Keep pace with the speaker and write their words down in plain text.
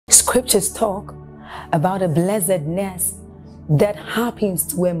Scriptures talk about a blessedness that happens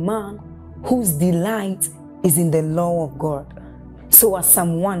to a man whose delight is in the law of God. So as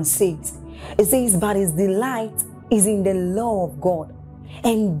Psalm 1 says, it says, but his delight is in the law of God,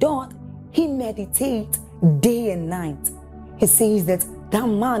 and doth he meditate day and night. He says that that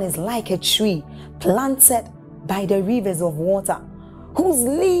man is like a tree planted by the rivers of water, whose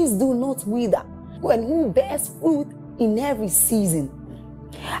leaves do not wither, and who bears fruit in every season.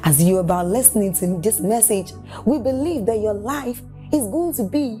 As you're about listening to this message, we believe that your life is going to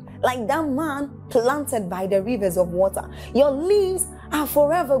be like that man planted by the rivers of water. Your leaves are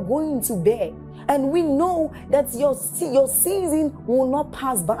forever going to bear. And we know that your season will not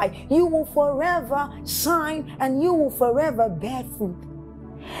pass by. You will forever shine and you will forever bear fruit.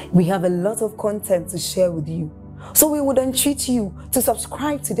 We have a lot of content to share with you. So we would entreat you to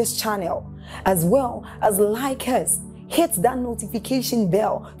subscribe to this channel, as well as like us. Hit that notification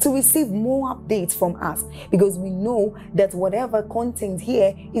bell to receive more updates from us, because we know that whatever content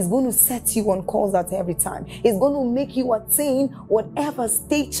here is going to set you on course at every time. It's going to make you attain whatever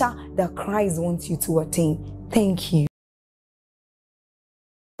stature that Christ wants you to attain. Thank you.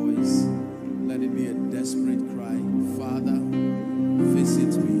 Let it be a desperate cry. Father,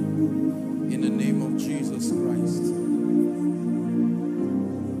 visit me in the name of Jesus Christ.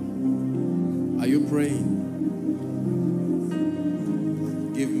 Are you praying?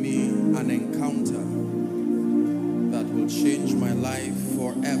 Give me an encounter that will change my life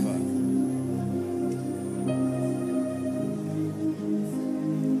forever.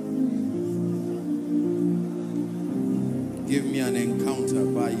 Give me an encounter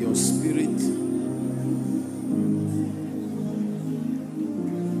by your Spirit.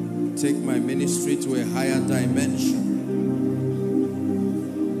 Take my ministry to a higher dimension.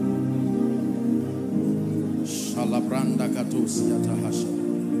 Shalabranda katosia tahasha.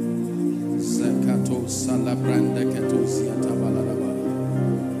 Zekato salabranda katosia tabaladaba.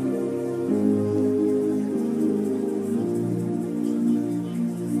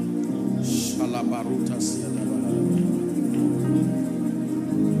 Shalabaruta siadabaladaba.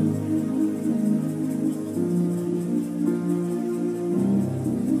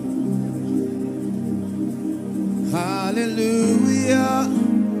 Hallelujah,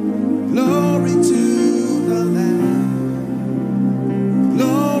 glory to the Lamb,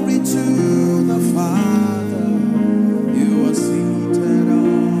 glory to the Father. You are seated on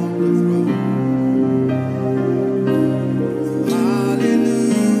the throne.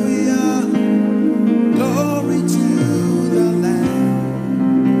 Hallelujah, glory to the Lamb,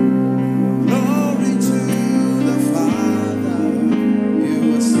 glory to the Father. You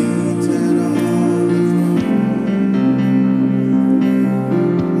are seated on the throne.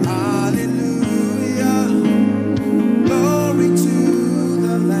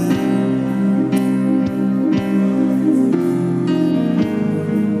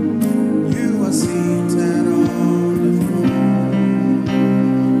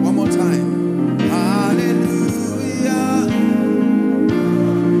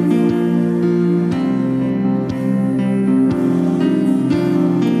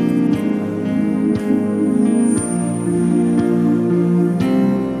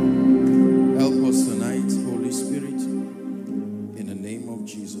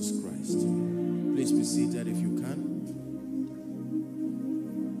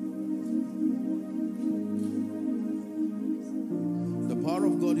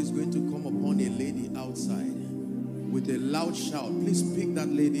 Shout, please pick that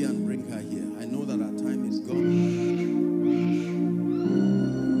lady and bring her here. I know that our time is gone.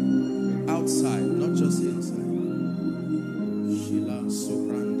 Outside, not just inside. Sheila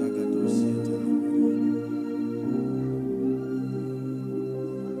Sobranda Gadosieta.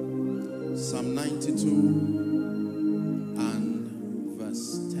 Psalm 92 and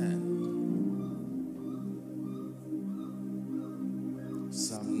verse 10.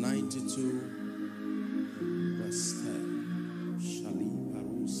 Psalm 92 verse 10.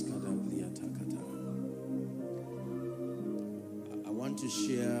 I want to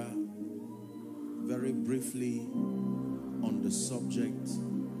share very briefly on the subject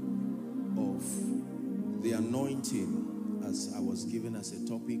of the anointing, as I was given as a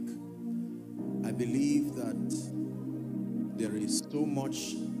topic. I believe that there is so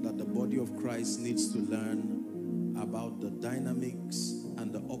much that the body of Christ needs to learn about the dynamics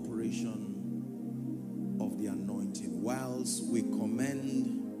and the operation of the anointing. Whilst we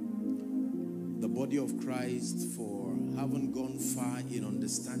commend the body of Christ for having gone far in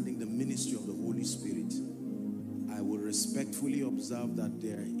understanding the ministry of the Holy Spirit, I will respectfully observe that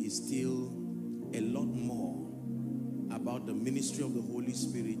there is still a lot more about the ministry of the Holy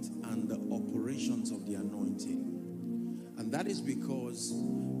Spirit that is because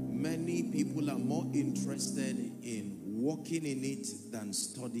many people are more interested in walking in it than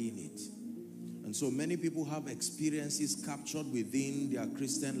studying it. And so many people have experiences captured within their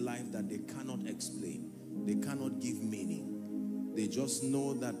Christian life that they cannot explain. They cannot give meaning. They just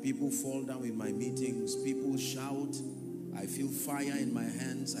know that people fall down in my meetings, people shout, I feel fire in my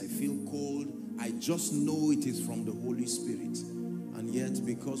hands, I feel cold. I just know it is from the Holy Spirit. And yet,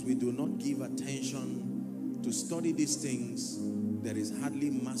 because we do not give attention to study these things, there is hardly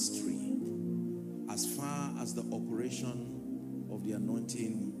mastery as far as the operation of the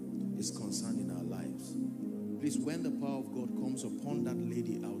anointing is concerned in our lives. Please, when the power of God comes upon that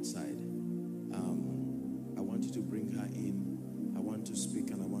lady outside, I want you to bring her in. I want to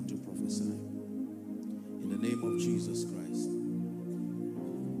speak and I want to prophesy. In the name of Jesus Christ.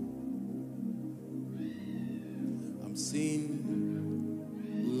 I'm seeing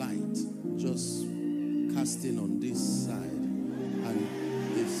light just casting on this side. And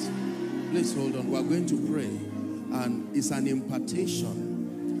it's, please hold on. We're going to pray. And it's an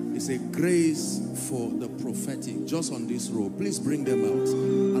impartation. It's a grace for the prophetic. Just on this row. Please bring them out.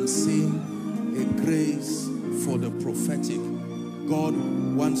 I'm seeing a grace for the prophetic. God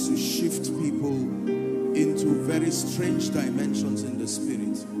wants to shift people into very strange dimensions in the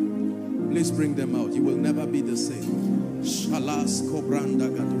spirit. Please bring them out. You will never be the same. Shalas kobranda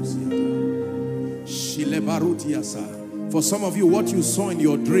gadusiata. Shilebarutiasa. For some of you, what you saw in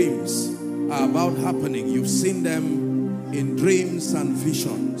your dreams are about happening. You've seen them in dreams and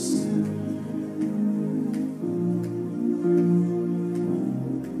visions.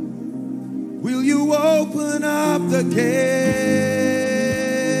 Will you open up the gate?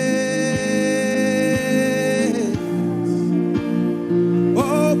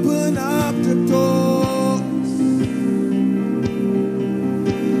 Open up the doors.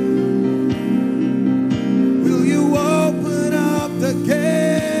 Will you open up the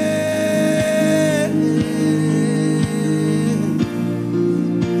gate?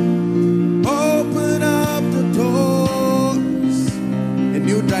 Open up the doors. A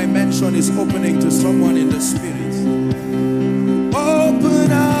new dimension is opening to someone in the spirit.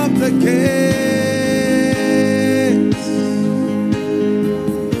 Open up the gate.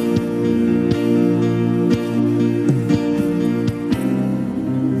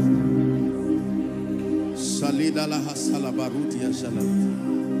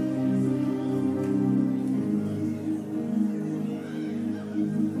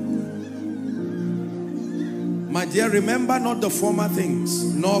 My dear, remember not the former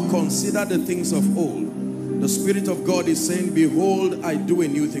things, nor consider the things of old. The Spirit of God is saying, behold, I do a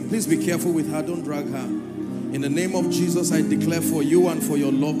new thing. Please be careful with her. Don't drag her. In the name of Jesus, I declare for you and for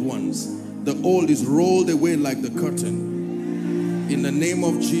your loved ones, the old is rolled away like the curtain. In the name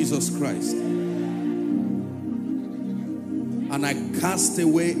of Jesus Christ. And I cast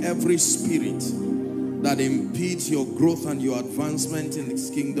away every spirit that impedes your growth and your advancement in this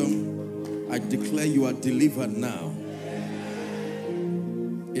kingdom. I declare you are delivered now.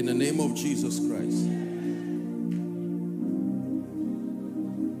 In the name of Jesus Christ.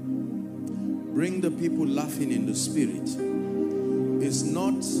 Bring the people laughing in the spirit. It's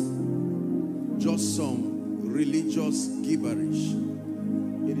not just some religious gibberish.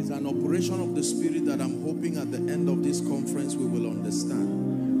 It is an operation of the spirit that I'm hoping at the end of this conference we will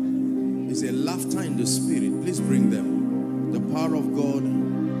understand. It's a laughter in the spirit. Please bring them. The power of God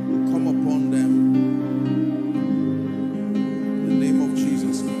will come upon them. In the name of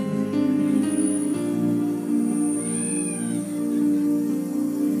Jesus Christ.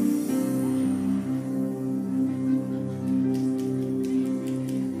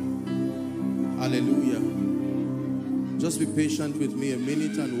 Hallelujah. Just be patient with me a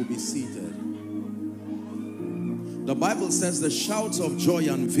minute and we'll be seated. The Bible says the shouts of joy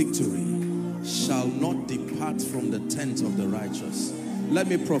and victory shall not depart from the tent of the righteous. Let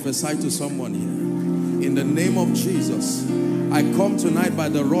me prophesy to someone here. In the name of Jesus, I come tonight by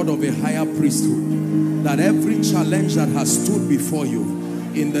the rod of a higher priesthood, that every challenge that has stood before you,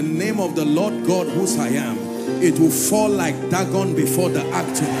 in the name of the Lord God whose I am, it will fall like Dagon before the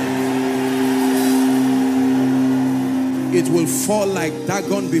ark tonight. It will fall like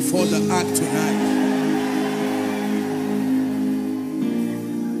Dagon before the ark tonight.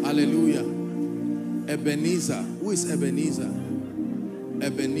 Hallelujah. Ebenezer. Who is Ebenezer?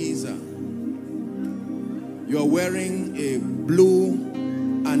 Ebenezer. You are wearing a blue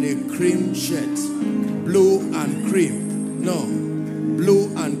and a cream shirt. Blue and cream. No.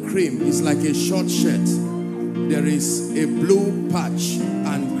 Blue and cream is like a short shirt. There is a blue patch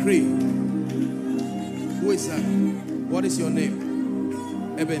and cream. Who is that? What is your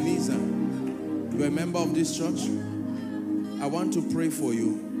name? Ebenezer. You are a member of this church? I want to pray for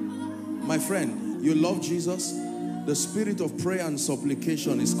you. My friend, you love Jesus? The spirit of prayer and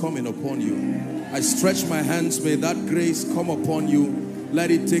supplication is coming upon you. I stretch my hands, may that grace come upon you.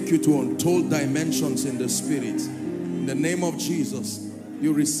 Let it take you to untold dimensions in the spirit. In the name of Jesus,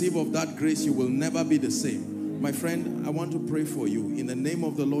 you receive of that grace, you will never be the same. My friend, I want to pray for you. In the name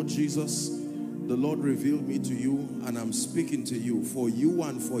of the Lord Jesus, the Lord revealed me to you, and I'm speaking to you for you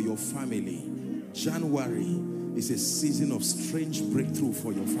and for your family. January is a season of strange breakthrough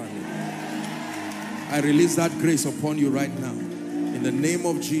for your family. I release that grace upon you right now in the name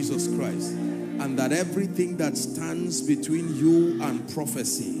of Jesus Christ. And that everything that stands between you and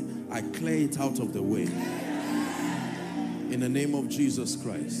prophecy, I clear it out of the way. In the name of Jesus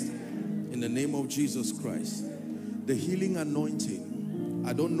Christ. In the name of Jesus Christ. The healing anointing.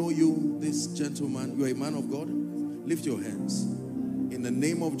 I don't know you, this gentleman. You're a man of God. Lift your hands. In the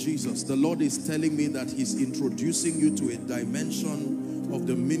name of Jesus, the Lord is telling me that he's introducing you to a dimension of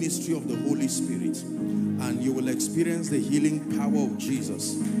the ministry of the Holy Spirit. And you will experience the healing power of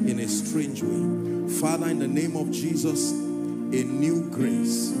Jesus in a strange way. Father, in the name of Jesus, a new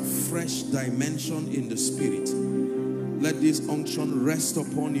grace, fresh dimension in the spirit. Let this unction rest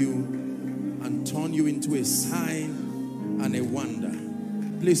upon you and turn you into a sign and a wonder.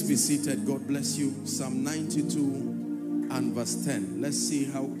 Please be seated. God bless you. Psalm 92 and verse 10. Let's see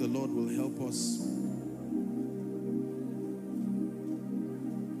how the Lord will help us.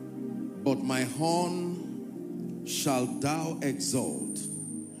 But my horn shalt thou exalt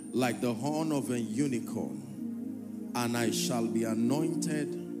like the horn of a unicorn, and I shall be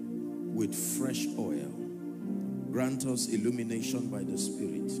anointed with fresh oil. Grant us illumination by the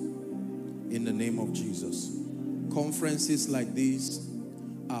Spirit in the name of Jesus. Conferences like these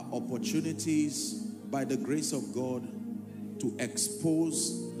are opportunities by the grace of God to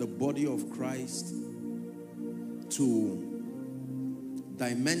expose the body of Christ to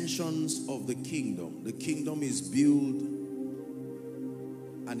dimensions of the kingdom. The kingdom is built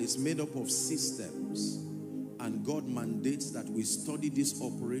and is made up of systems, and God mandates that we study these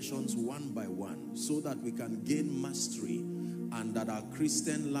operations one by one so that we can gain mastery and that our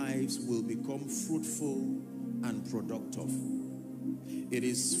Christian lives will become fruitful and productive. It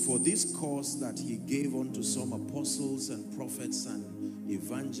is for this cause that he gave unto some apostles and prophets and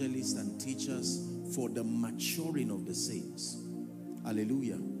evangelists and teachers, for the maturing of the saints.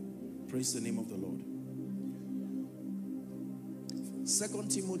 Hallelujah. Praise the name of the Lord. 2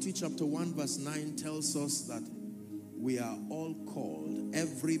 Timothy chapter 1 verse 9 tells us that we are all called.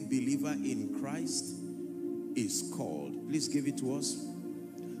 Every believer in Christ is called. Please give it to us.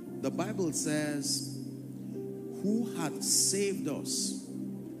 The Bible says, who hath saved us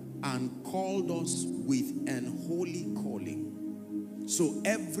and called us with an holy calling. So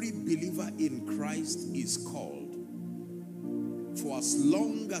every believer in Christ is called. For as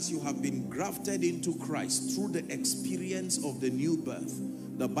long as you have been grafted into Christ through the experience of the new birth,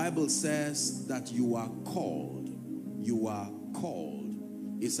 the Bible says that you are called. You are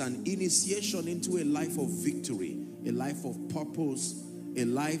called. It's an initiation into a life of victory, a life of purpose, a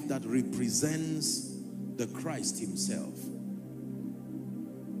life that represents the Christ himself.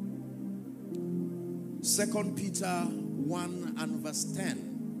 2 Peter 1 and verse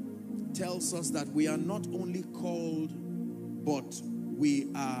 10 tells us that we are not only called, but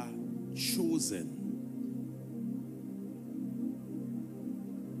we are chosen.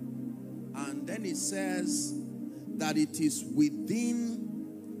 And then it says that it is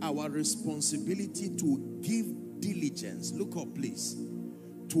within our responsibility to give diligence. Look up, please.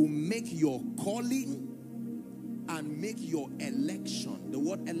 To make your calling and make your election. The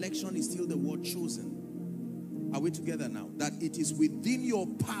word election is still the word chosen. Are we together now? That it is within your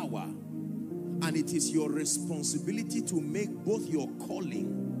power and it is your responsibility to make both your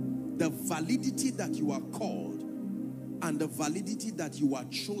calling, the validity that you are called, and the validity that you are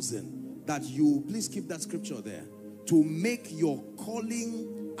chosen, that you, please keep that scripture there, to make your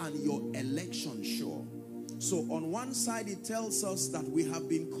calling and your election sure. So on one side it tells us that we have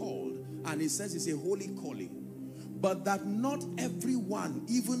been called, and it says it's a holy calling, but that not everyone,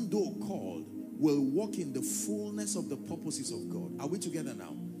 even though called, will walk in the fullness of the purposes of God. Are we together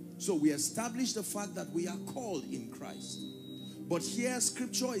now? So we establish the fact that we are called in Christ. But here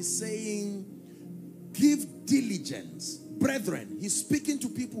scripture is saying, give diligence. Brethren, he's speaking to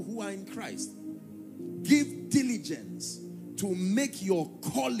people who are in Christ. Give diligence to make your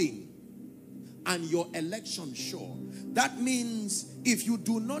calling and your election sure. That means if you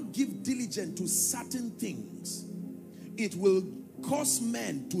do not give diligence to certain things, it will cause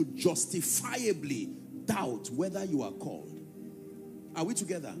men to justifiably doubt whether you are called. Are we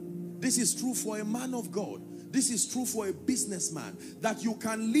together? This is true for a man of God. This is true for a businessman, that you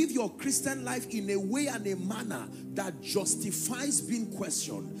can live your Christian life in a way and a manner that justifies being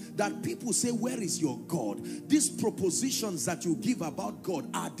questioned. That people say, where is your God? These propositions that you give about God,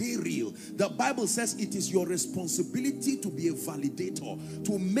 are they real? The Bible says it is your responsibility to be a validator,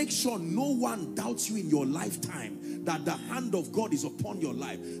 to make sure no one doubts you in your lifetime that the hand of God is upon your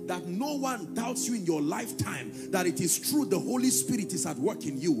life, that no one doubts you in your lifetime that it is true the Holy Spirit is at work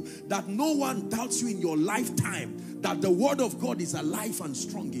in you, that no one doubts you in your lifetime that the word of God is alive and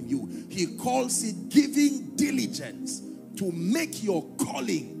strong in you. He calls it giving diligence to make your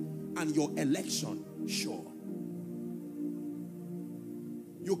calling and your election sure.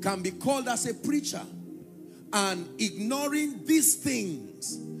 You can be called as a preacher and ignoring these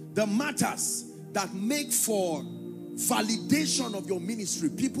things, the matters that make for validation of your ministry.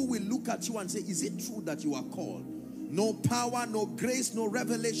 People will look at you and say, is it true that you are called? No power, no grace, no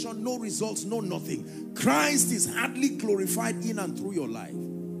revelation, no results, no nothing. Christ is hardly glorified in and through your life.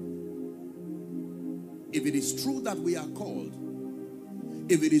 If it is true that we are called,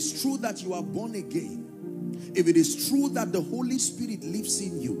 if it is true that you are born again, if it is true that the Holy Spirit lives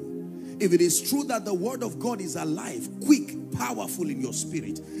in you, if it is true that the word of God is alive, quick, powerful in your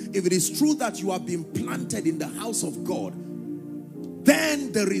spirit, if it is true that you have been planted in the house of God,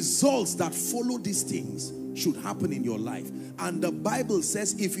 then the results that follow these things should happen in your life. And the Bible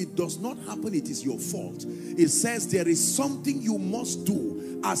says if it does not happen, it is your fault. It says there is something you must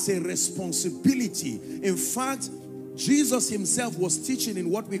do as a responsibility. In fact, Jesus himself was teaching in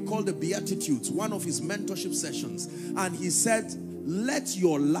what we call the Beatitudes, one of his mentorship sessions, and he said, let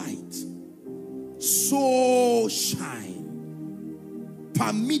your light so shine,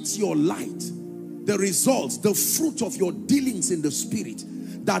 permit your light, the results, the fruit of your dealings in the spirit,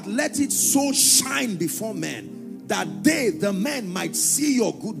 that let it so shine before men, that they, the men, might see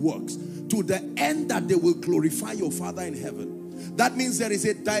your good works, to the end that they will glorify your Father in heaven. That means there is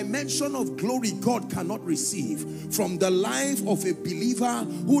a dimension of glory God cannot receive from the life of a believer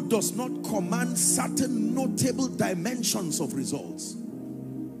who does not command certain notable dimensions of results.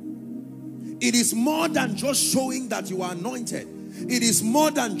 It is more than just showing that you are anointed. It is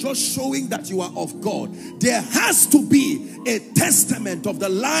more than just showing that you are of God. There has to be a testament of the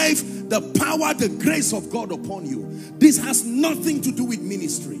life, the power, the grace of God upon you. This has nothing to do with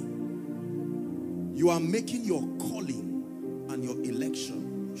ministry. You are making your calling and your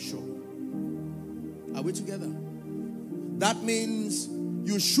election sure. Are we together? That means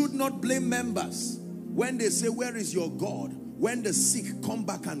you should not blame members when they say, where is your God? When the sick come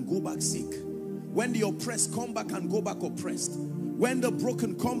back and go back sick. When the oppressed come back and go back oppressed. When the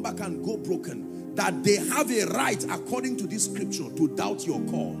broken come back and go broken. That they have a right, according to this scripture, to doubt your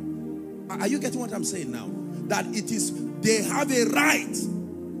call. Are you getting what I'm saying now? That it is, they have a right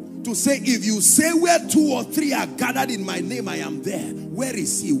to say, if you say where 2 or 3 are gathered in my name, I am there. Where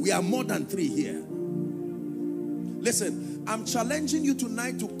is he? We are more than 3 here. Listen, I'm challenging you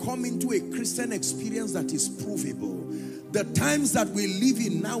tonight to come into a Christian experience that is provable. The times that we live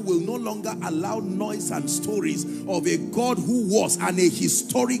in now will no longer allow noise and stories of a God who was and a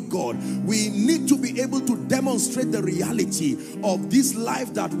historic God. We need to be able to demonstrate the reality of this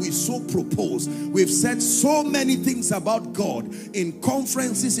life that we so propose. We've said so many things about God in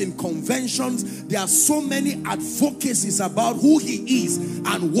conferences, in conventions. There are so many advocacies about who he is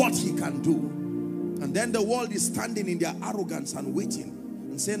and what he can do. And then the world is standing in their arrogance and waiting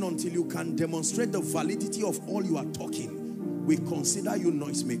and saying, until you can demonstrate the validity of all you are talking, we consider you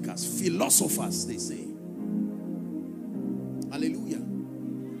noisemakers, philosophers, they say. Hallelujah.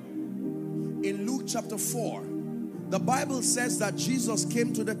 In Luke chapter 4, the Bible says that Jesus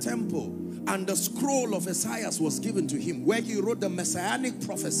came to the temple and the scroll of Isaiah was given to him, where he wrote the messianic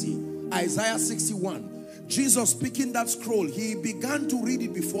prophecy, Isaiah 61. Jesus speaking that scroll, he began to read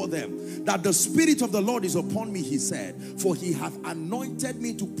it before them. That the Spirit of the Lord is upon me, he said, for he hath anointed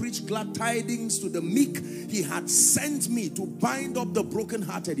me to preach glad tidings to the meek. He had sent me to bind up the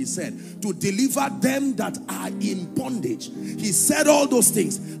brokenhearted, he said, to deliver them that are in bondage. He said all those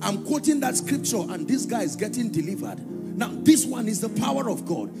things. I'm quoting that scripture and this guy is getting delivered. Now this one is the power of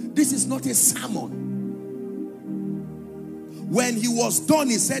God. This is not a sermon. When he was done,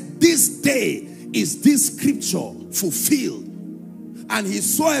 he said, this day is this scripture fulfilled. And he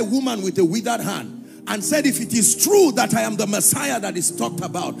saw a woman with a withered hand and said, if it is true that I am the Messiah that is talked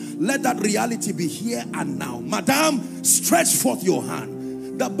about, let that reality be here and now. Madam, stretch forth your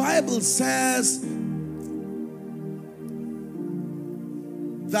hand. The Bible says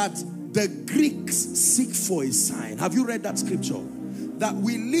that the Greeks seek for a sign. Have you read that scripture? That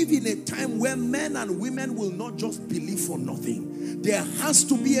we live in a time where men and women will not just believe for nothing. There has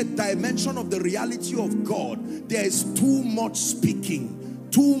to be a dimension of the reality of God. There is too much speaking,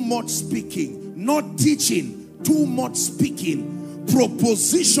 not teaching, too much speaking.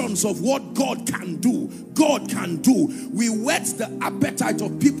 Propositions of what God can do. We whet the appetite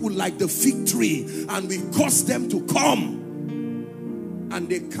of people like the fig tree, and we cause them to come, and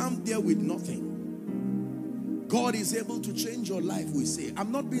they come there with nothing. God is able to change your life, we say.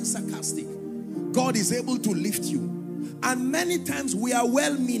 I'm not being sarcastic. God is able to lift you. And many times we are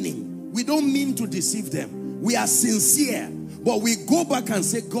well-meaning. We don't mean to deceive them. We are sincere. But we go back and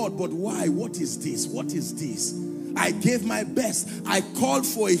say, God, but why? What is this? What is this? I gave my best. I called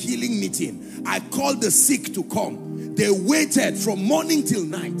for a healing meeting. I called the sick to come. They waited from morning till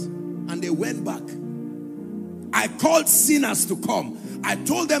night, and they went back. I called sinners to come. I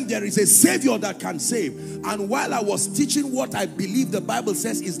told them there is a Savior that can save. And while I was teaching what I believe the Bible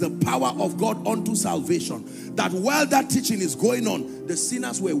says is the power of God unto salvation, that while that teaching is going on, the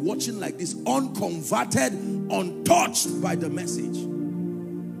sinners were watching like this, unconverted, untouched by the message.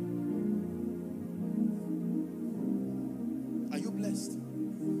 Are you blessed?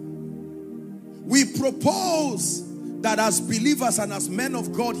 We propose that as believers and as men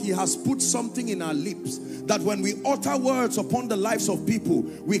of God, He has put something in our lips, that when we utter words upon the lives of people,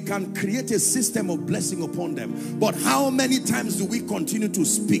 we can create a system of blessing upon them. But how many times do we continue to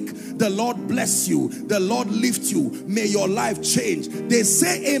speak? The Lord bless you. The Lord lift you. May your life change. They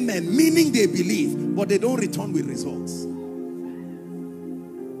say amen, meaning they believe, but they don't return with results.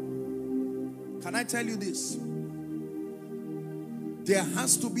 Can I tell you this? There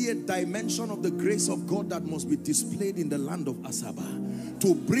has to be a dimension of the grace of God that must be displayed in the land of Asaba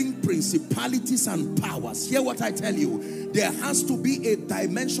to bring principalities and powers. Hear what I tell you. There has to be a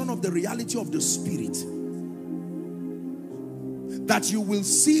dimension of the reality of the Spirit, that you will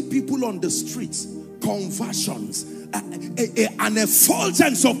see people on the streets, conversions, an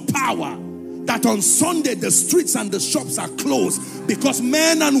effulgence of power, that on Sunday the streets and the shops are closed because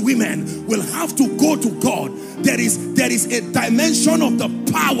men and women will have to go to God. There is a dimension of the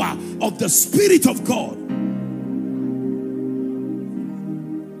power of the Spirit of God.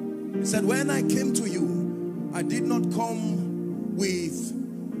 He said, when I came to you, I did not come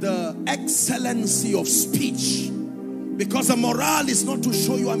with the excellency of speech, because the morale is not to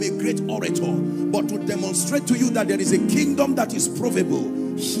show you I'm a great orator, but to demonstrate to you that there is a kingdom that is provable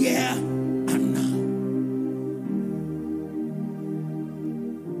here and now.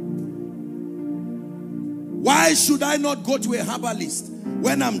 Why should I not go to a herbalist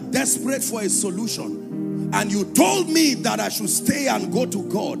when I'm desperate for a solution? And you told me that I should stay and go to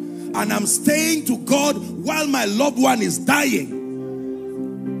God, and I'm staying to God while my loved one is dying.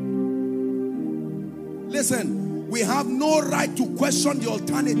 Listen, we have no right to question the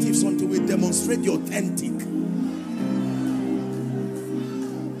alternatives until we demonstrate the authentic.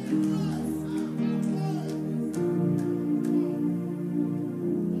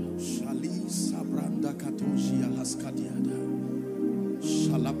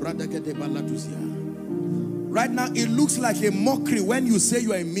 Right now, it looks like a mockery when you say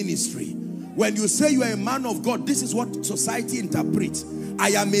you are in ministry. When you say you are a man of God, this is what society interprets. I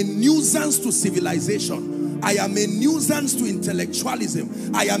am a nuisance to civilization. I am a nuisance to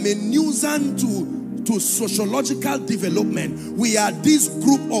intellectualism. I am a nuisance to sociological development. We are this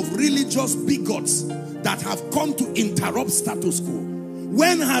group of religious bigots that have come to interrupt status quo.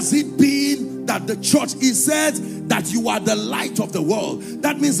 When has it been that the church is said that you are the light of the world?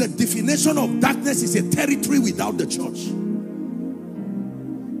 That means the definition of darkness is a territory without the church.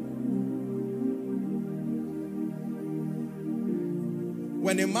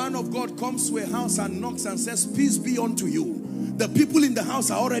 When a man of God comes to a house and knocks and says, peace be unto you, the people in the house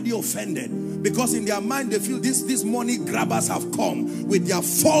are already offended, because in their mind they feel these money grabbers have come with their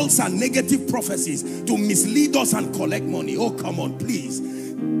false and negative prophecies to mislead us and collect money. Oh, come on, please.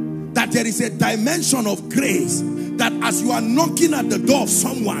 That there is a dimension of grace, that as you are knocking at the door of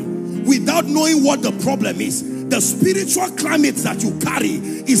someone without knowing what the problem is, the spiritual climate that you carry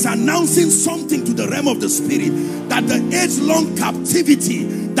is announcing something to the realm of the spirit, that the age-long captivity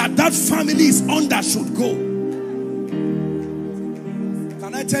that family is under should go.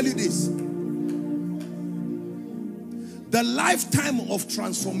 Can I tell you this? The lifetime of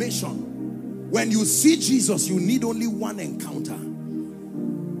transformation, when you see Jesus, you need only one encounter.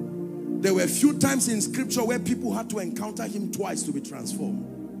 There were a few times in scripture where people had to encounter him twice to be transformed.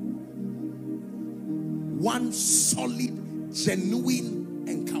 One solid, genuine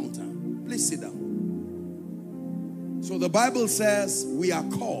encounter. Please sit down. So the Bible says we are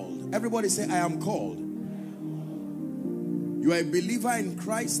called. Everybody say, I am called. You are a believer in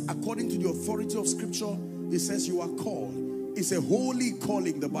Christ according to the authority of scripture. It says you are called. is a holy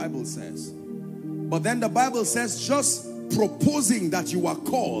calling, the Bible says. But then the Bible says just proposing that you are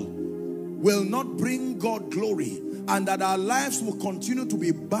called will not bring God glory, and that our lives will continue to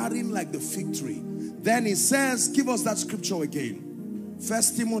be barren like the fig tree. Then he says, give us that scripture again. 2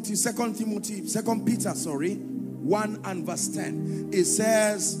 Peter, 1 and verse 10. It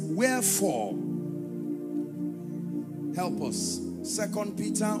says, wherefore, help us. 2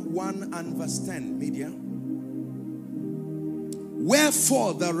 Peter 1 and verse 10, media.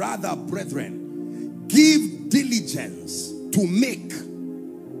 Wherefore the rather, brethren, give diligence to make.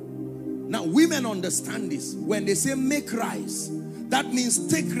 Now women understand this. When they say make rice, that means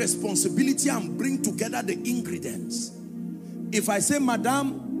take responsibility and bring together the ingredients. If I say,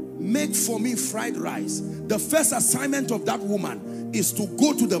 madam, make for me fried rice, the first assignment of that woman is to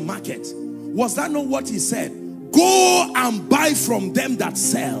go to the market. Was that not what he said? Go and buy from them that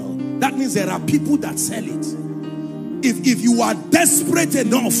sell. That means there are people that sell it. If you are desperate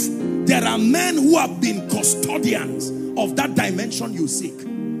enough, there are men who have been custodians of that dimension you seek.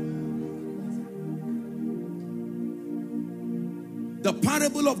 The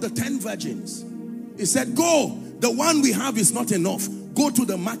parable of the 10 virgins. He said, go, the one we have is not enough. Go to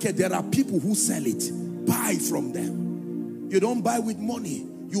the market, there are people who sell it. Buy from them. You don't buy with money.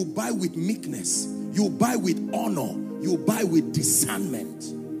 You buy with meekness. You buy with honor. You buy with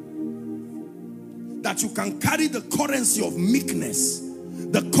discernment. That you can carry the currency of meekness,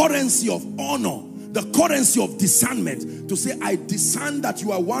 the currency of honor, the currency of discernment, to say, I discern that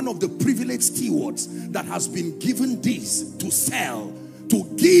you are one of the privileged stewards that has been given this to sell, to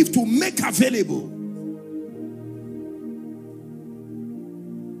give, to make available.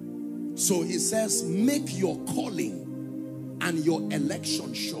 So he says, make your calling and your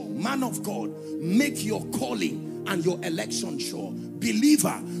election sure. Man of God, make your calling and your election sure.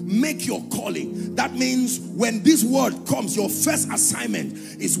 Believer, make your calling. That means when this word comes, your first assignment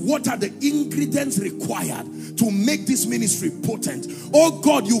is, what are the ingredients required to make this ministry potent? Oh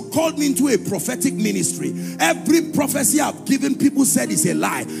God, you called me into a prophetic ministry. Every prophecy I've given, people said is a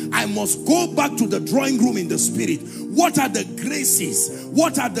lie. I must go back to the drawing room in the spirit. What are the graces?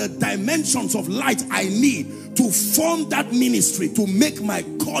 What are the dimensions of light I need to form that ministry, to make my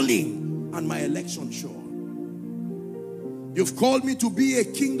calling and my election sure? You've called me to be a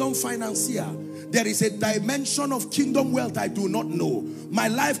kingdom financier. There is a dimension of kingdom wealth I do not know. My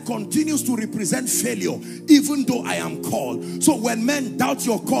life continues to represent failure, even though I am called. So when men doubt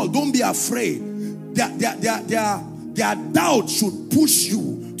your call, don't be afraid. Their doubt should push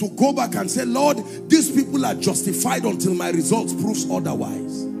you to go back and say, Lord, these people are justified until my results proves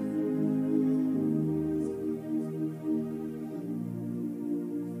otherwise.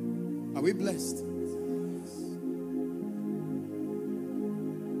 Are we blessed?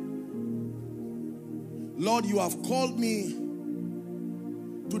 Lord, you have called me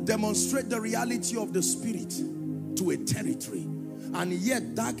to demonstrate the reality of the Spirit to a territory. And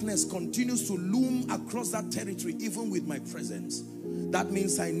yet darkness continues to loom across that territory, even with my presence. That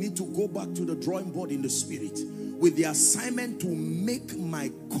means I need to go back to the drawing board in the Spirit with the assignment to make my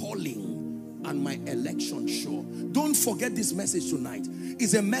calling and my election sure. Don't forget this message tonight.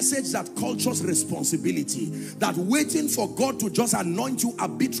 It's a message that cultures responsibility. That waiting for God to just anoint you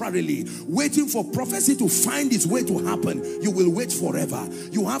arbitrarily, waiting for prophecy to find its way to happen, you will wait forever.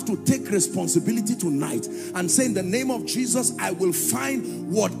 You have to take responsibility tonight and say, in the name of Jesus, I will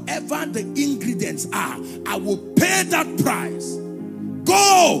find whatever the ingredients are. I will pay that price.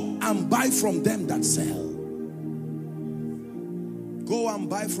 Go and buy from them that sell. Go and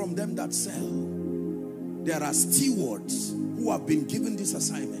buy from them that sell. There are stewards who have been given this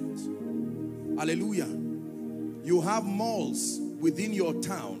assignment. Hallelujah. You have malls within your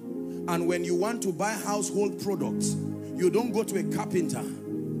town, and when you want to buy household products, you don't go to a carpenter.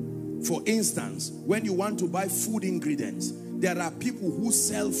 For instance, when you want to buy food ingredients, there are people who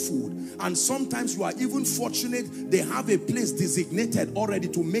sell food, and sometimes you are even fortunate they have a place designated already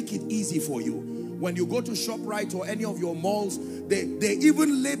to make it easy for you. When you go to ShopRite or any of your malls, they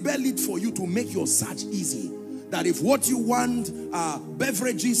even label it for you to make your search easy. That if what you want are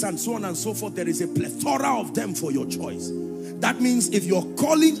beverages and so on and so forth, there is a plethora of them for your choice. That means if your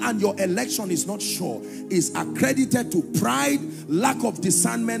calling and your election is not sure, is accredited to pride, lack of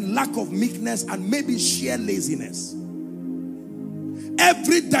discernment, lack of meekness, and maybe sheer laziness.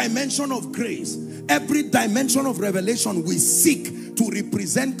 Every dimension of grace, every dimension of revelation we seek to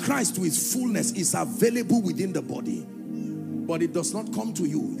represent Christ to his fullness is available within the body. But it does not come to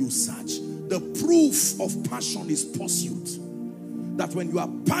you, you search. The proof of passion is pursuit. That when you are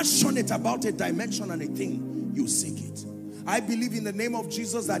passionate about a dimension and a thing, you seek it. I believe in the name of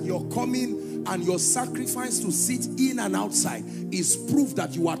Jesus that your coming and your sacrifice to sit in and outside is proof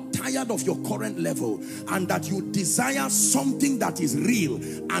that you are tired of your current level and that you desire something that is real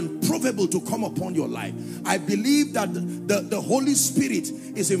and provable to come upon your life. I believe that the Holy Spirit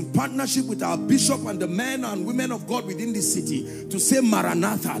is in partnership with our bishop and the men and women of God within this city to say,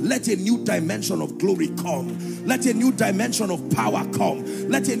 Maranatha, let a new dimension of glory come. Let a new dimension of power come.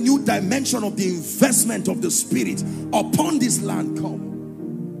 Let a new dimension of the investment of the Spirit upon this land come.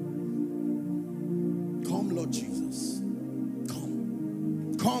 Come, Lord Jesus.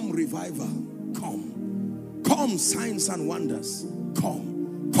 Come. Come, revival. Come. Come, signs and wonders.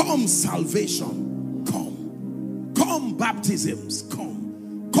 Come. Come, salvation. Come. Come, baptisms.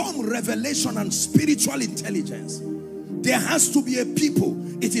 Come. Come, revelation and spiritual intelligence. There has to be a people.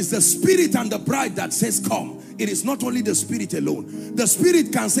 It is the Spirit and the bride that says come. It is not only the Spirit alone. The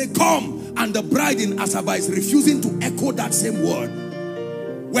Spirit can say come, and the bride in Asaba is refusing to echo that same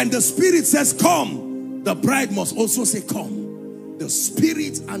word. When the Spirit says come, the bride must also say come. The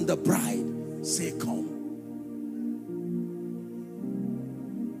Spirit and the bride say come.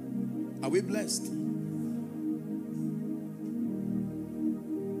 Are we blessed?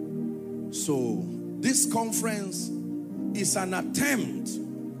 So this conference is an attempt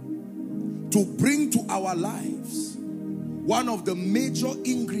to bring to our lives one of the major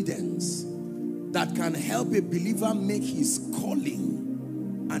ingredients that can help a believer make his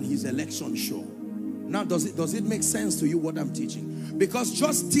calling and his election sure. Now, does it make sense to you what I'm teaching? Because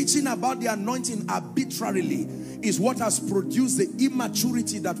just teaching about the anointing arbitrarily is what has produced the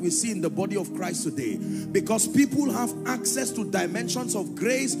immaturity that we see in the body of Christ today. Because people have access to dimensions of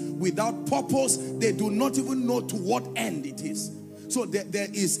grace without purpose. They do not even know to what end it is. So there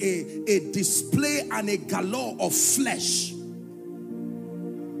is a display and a galore of flesh.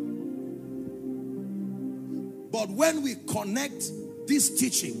 But when we connect these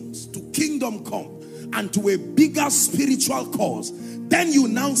teachings to kingdom come and to a bigger spiritual cause, then you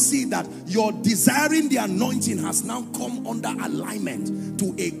now see that your desiring the anointing has now come under alignment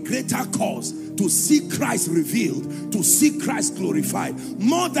to a greater cause, to see Christ revealed, to see Christ glorified,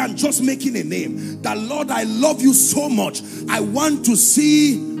 more than just making a name. That, Lord, I love you so much. I want to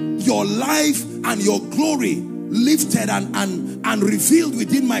see your life and your glory lifted and revealed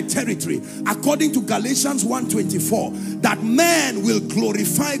within my territory. According to Galatians 1:24, that man will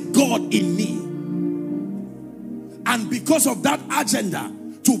glorify God in me. And because of that agenda,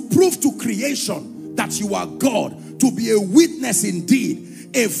 to prove to creation that you are God, to be a witness indeed,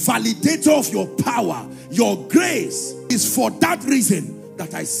 a validator of your power, your grace, is for that reason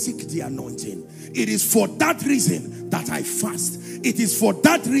that I seek the anointing. It is for that reason that I fast. It is for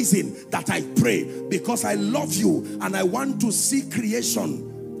that reason that I pray, because I love you and I want to see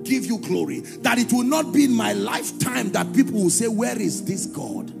creation give you glory. That it will not be in my lifetime that people will say, where is this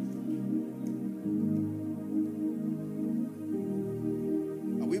God?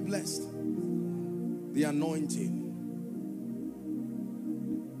 Are we blessed? The anointing.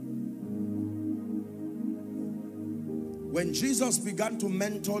 When Jesus began to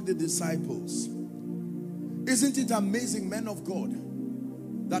mentor the disciples, isn't it amazing, men of God,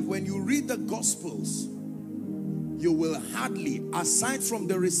 that when you read the Gospels, you will hardly, aside from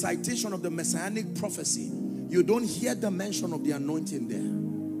the recitation of the messianic prophecy, you don't hear the mention of the anointing there.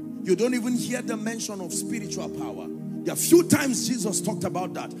 You don't even hear the mention of spiritual power. There are few times Jesus talked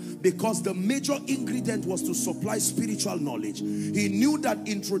about that, because the major ingredient was to supply spiritual knowledge. He knew that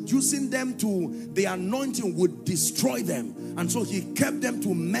introducing them to the anointing would destroy them, and so he kept them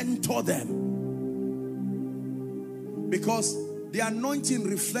to mentor them. Because the anointing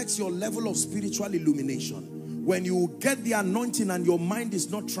reflects your level of spiritual illumination. When you get the anointing and your mind is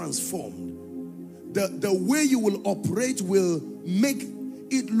not transformed, the way you will operate will make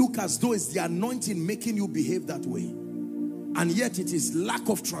it look as though it's the anointing making you behave that way. And yet it is lack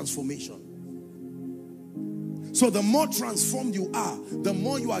of transformation. So the more transformed you are, the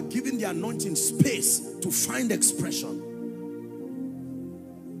more you are giving the anointing space to find expression.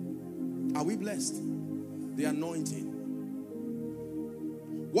 Are we blessed? The anointing.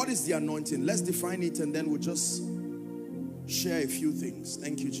 What is the anointing? Let's define it and then we'll just share a few things.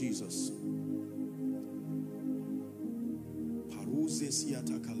 Thank you, Jesus.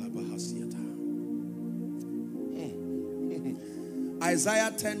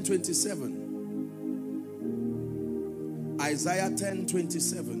 Isaiah 10:27. Isaiah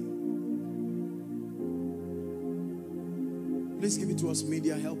 10:27. Please give it to us,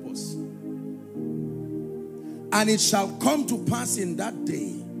 media, help us. And it shall come to pass in that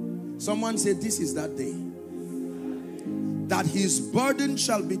day. Someone said, this is that day. That his burden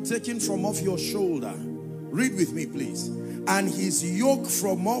shall be taken from off your shoulder. Read with me, please. and his yoke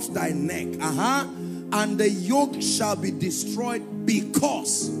from off thy neck. And the yoke shall be destroyed,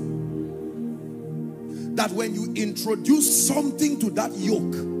 because that when you introduce something to that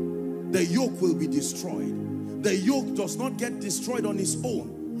yoke, the yoke will be destroyed. The yoke does not get destroyed on its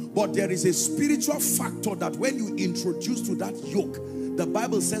own, but there is a spiritual factor that when you introduce to that yoke, the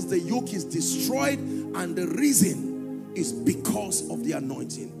Bible says the yoke is destroyed, and the reason is because of the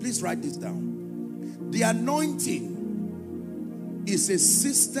anointing. Please write this down. The anointing is a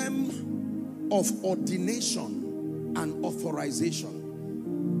system of ordination and authorization.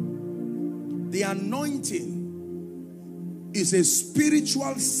 The anointing is a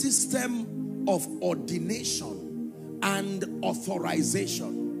spiritual system of ordination and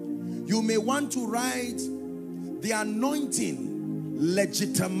authorization. You may want to write, the anointing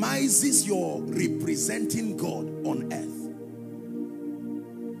legitimizes your representing God on earth.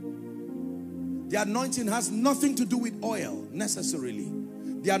 The anointing has nothing to do with oil necessarily.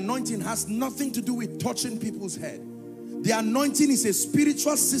 The anointing has nothing to do with touching people's head. The anointing is a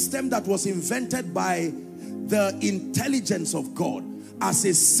spiritual system that was invented by the intelligence of God as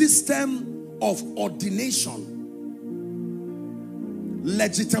a system of ordination,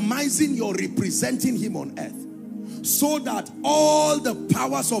 legitimizing your representing him on earth, so that all the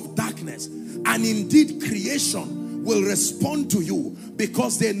powers of darkness and indeed creation will respond to you,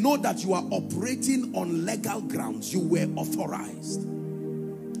 because they know that you are operating on legal grounds. You were authorized.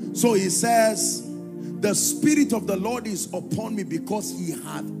 So he says, the Spirit of the Lord is upon me because he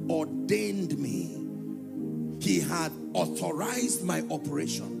hath ordained me. He hath authorized my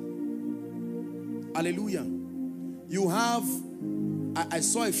operation. Hallelujah. You have, I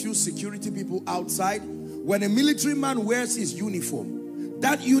saw a few security people outside. When a military man wears his uniform,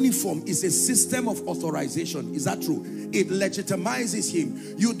 that uniform is a system of authorization. Is that true? It legitimizes him.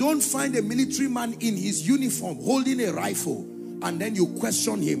 You don't find a military man in his uniform holding a rifle and then you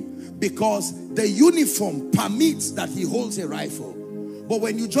question him, because the uniform permits that he holds a rifle. But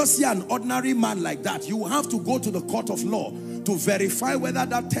when you just see an ordinary man like that, you have to go to the court of law to verify whether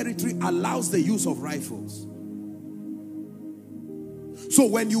that territory allows the use of rifles. So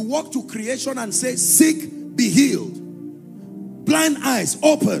when you walk to creation and say, sick, be healed, blind eyes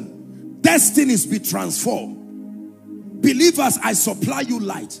open, destinies be transformed, believers, I supply you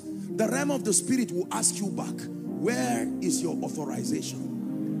light, the realm of the spirit will ask you back, where is your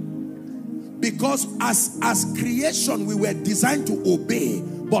authorization? Because as creation, we were designed to obey,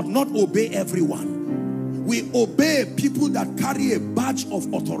 but not obey everyone. We obey people that carry a badge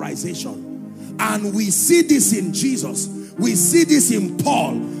of authorization. And we see this in Jesus. We see this in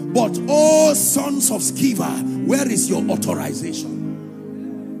Paul. But oh, sons of Sceva, where is your authorization?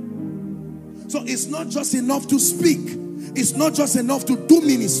 So it's not just enough to speak. It's not just enough to do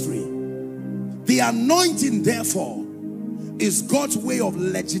ministry. The anointing, therefore, is God's way of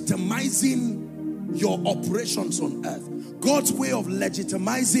legitimizing your operations on earth. God's way of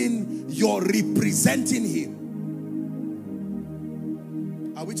legitimizing your representing him.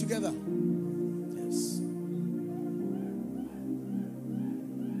 Are we together? Yes.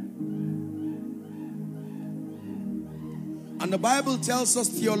 And the Bible tells us,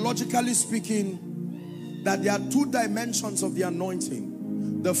 theologically speaking, that there are two dimensions of the anointing.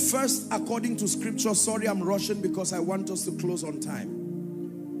 The first, according to scripture, sorry I'm rushing because I want us to close on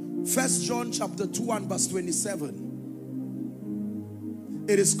time. 1 John chapter 2 and verse 27.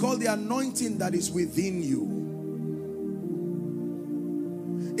 It is called the anointing that is within you.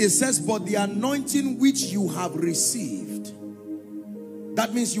 It says, but the anointing which you have received.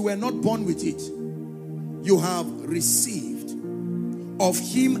 That means you were not born with it. You have received. Of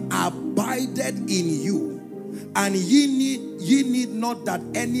him abided in you. And ye need not that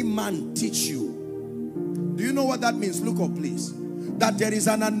any man teach you. Do you know what that means? Look up, please. That there is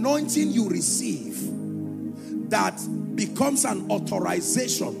an anointing you receive that becomes an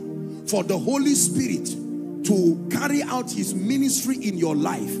authorization for the Holy Spirit to carry out his ministry in your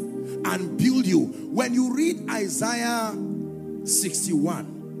life and build you. When you read Isaiah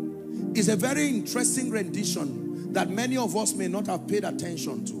 61, it's a very interesting rendition that many of us may not have paid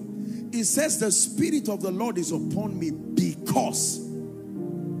attention to. It says, the Spirit of the Lord is upon me because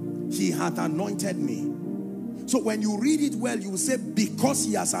he hath anointed me. So when you read it well, you will say, because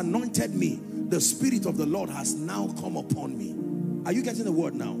he has anointed me, the Spirit of the Lord has now come upon me. Are you getting the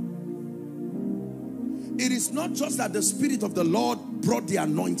word now? It is not just that the Spirit of the Lord brought the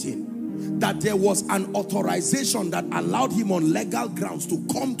anointing, that there was an authorization that allowed him on legal grounds to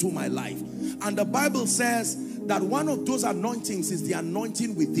come to my life. And the Bible says that one of those anointings is the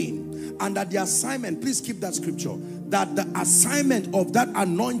anointing within, and that the assignment, please keep that scripture, that the assignment of that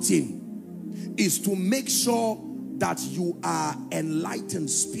anointing is to make sure that you are enlightened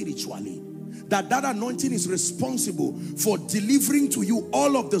spiritually. That anointing is responsible for delivering to you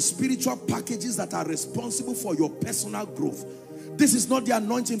all of the spiritual packages that are responsible for your personal growth. This is not the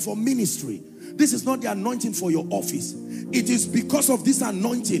anointing for ministry. This is not the anointing for your office. It is because of this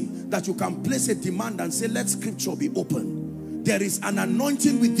anointing that you can place a demand and say, let scripture be open. There is an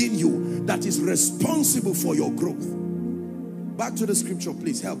anointing within you that is responsible for your growth. Back to the scripture,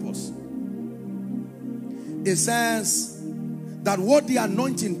 please help us. It says that what the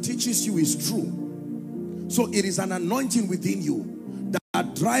anointing teaches you is true. So it is an anointing within you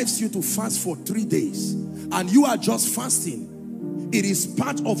that drives you to fast for 3 days. And you are just fasting. It is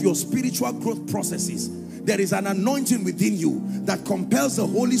part of your spiritual growth processes. There is an anointing within you that compels the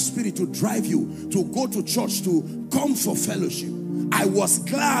Holy Spirit to drive you to go to church, to come for fellowship. I was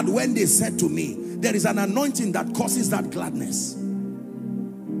glad when they said to me, there is an anointing that causes that gladness.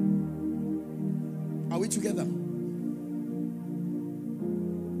 Are we together?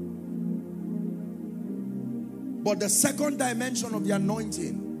 But the second dimension of the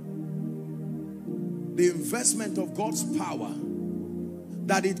anointing, the investment of God's power,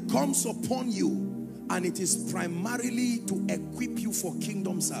 that it comes upon you and it is primarily to equip you for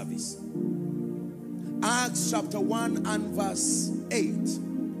kingdom service. Acts chapter 1 and verse 8.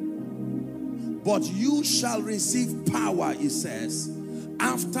 But you shall receive power, it says,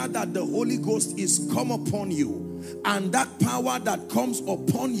 after that the Holy Ghost is come upon you, and that power that comes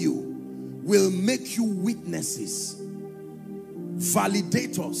upon you will make you witnesses,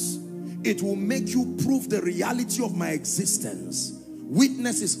 validators. It will make you prove the reality of my existence.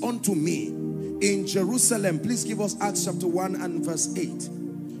 Witnesses unto me in Jerusalem. Please give us Acts chapter 1 and verse 8.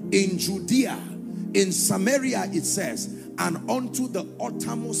 In Judea, in Samaria, it says, and unto the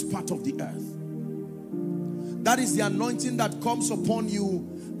uttermost part of the earth. That is the anointing that comes upon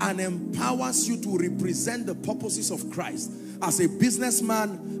you and empowers you to represent the purposes of Christ. As a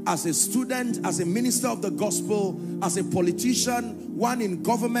businessman, as a student, as a minister of the gospel, as a politician, one in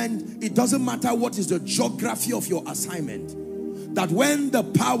government, it doesn't matter what is the geography of your assignment. That when the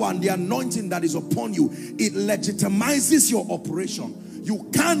power and the anointing that is upon you, it legitimizes your operation. You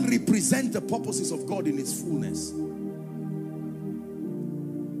can represent the purposes of God in its fullness.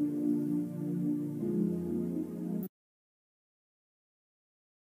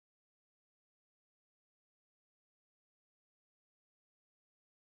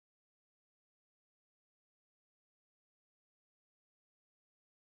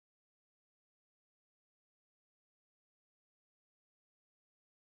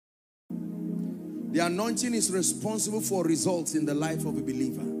 The anointing is responsible for results in the life of a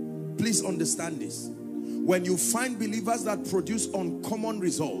believer. Please understand this. When you find believers that produce uncommon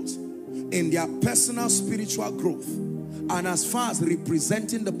results in their personal spiritual growth, and as far as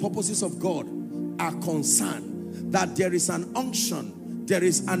representing the purposes of God are concerned, that there is an unction, there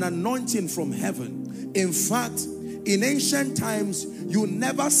is an anointing from heaven. In fact, in ancient times, you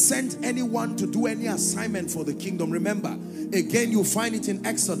never sent anyone to do any assignment for the kingdom. Remember, again, you find it in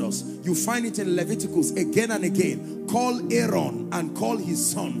Exodus, you find it in Leviticus, again and again. Call Aaron and call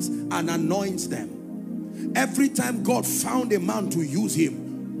his sons and anoint them. Every time God found a man to use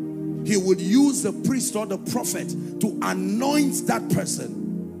him, he would use the priest or the prophet to anoint that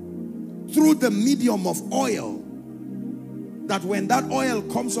person through the medium of oil. That when that oil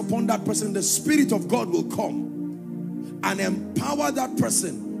comes upon that person, the Spirit of God will come and empower that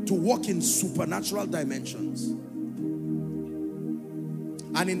person to walk in supernatural dimensions.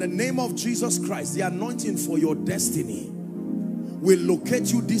 And in the name of Jesus Christ, the anointing for your destiny will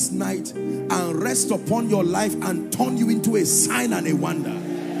locate you this night and rest upon your life and turn you into a sign and a wonder.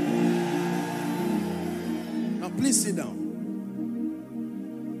 Now please sit down.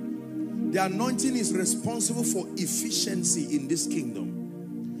 The anointing is responsible for efficiency in this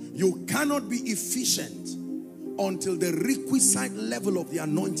kingdom. You cannot be efficient until the requisite level of the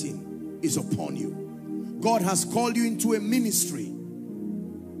anointing is upon you. God has called you into a ministry.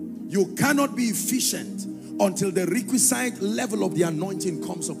 You cannot be efficient until the requisite level of the anointing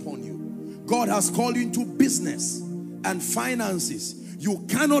comes upon you. God has called you into business and finances. You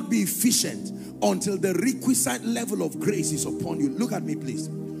cannot be efficient until the requisite level of grace is upon you. Look at me, please.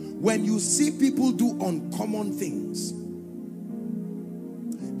 When you see people do uncommon things,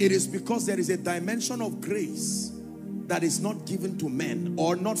 it is because there is a dimension of grace that is not given to men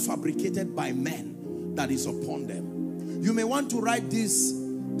or not fabricated by men that is upon them. You may want to write this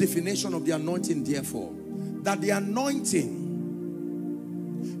definition of the anointing, therefore, that the anointing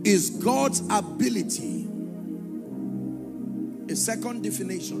is God's ability. A second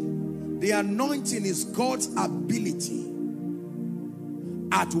definition, the anointing is God's ability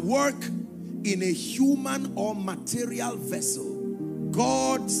at work in a human or material vessel,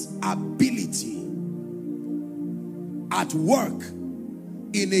 God's ability at work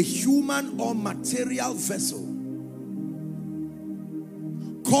in a human or material vessel,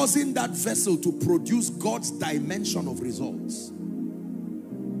 causing that vessel to produce God's dimension of results.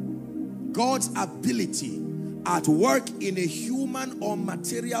 God's ability at work in a human or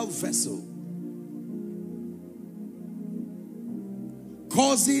material vessel,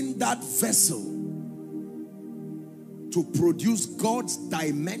 causing that vessel to produce God's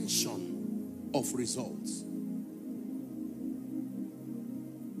dimension of results.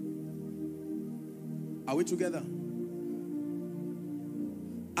 Are we together?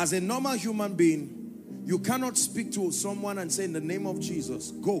 As a normal human being, you cannot speak to someone and say, in the name of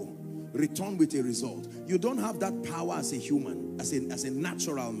Jesus, go, return with a result. You don't have that power as a human, as a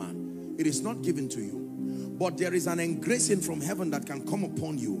natural man. It is not given to you. But there is an engracing from heaven that can come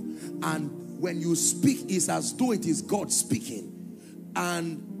upon you. And when you speak, it's as though it is God speaking.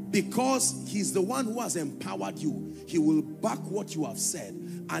 And because he's the one who has empowered you, he will back what you have said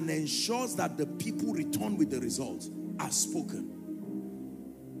and ensures that the people return with the results as spoken.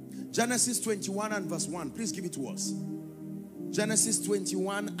 Genesis 21 and verse 1. Please give it to us. Genesis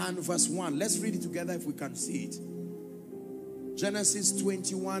 21 and verse 1. Let's read it together if we can see it. Genesis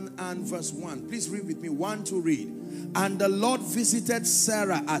 21 and verse 1. Please read with me. 1 to read. And the Lord visited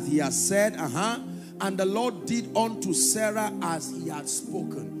Sarah as he had said. And the Lord did unto Sarah as he had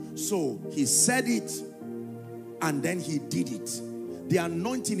spoken. So he said it and then he did it. The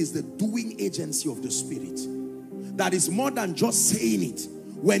anointing is the doing agency of the Spirit. That is more than just saying it.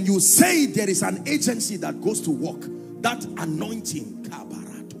 When you say it, there is an agency that goes to work. That anointing.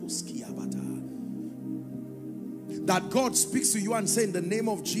 That God speaks to you and says, in the name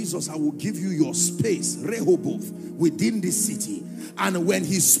of Jesus, I will give you your space, Rehoboth, within this city. And when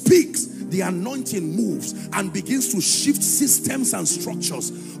he speaks, the anointing moves and begins to shift systems and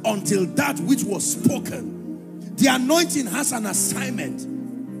structures until that which was spoken. The anointing has an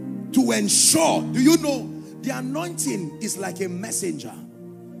assignment to ensure. Do you know, the anointing is like a messenger.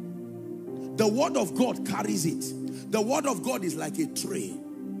 The word of God carries it. The word of God is like a tray.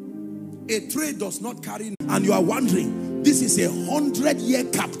 A tray does not carry, and you are wondering, this is 100-year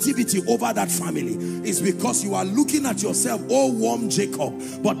captivity over that family. It's because you are looking at yourself, oh warm Jacob,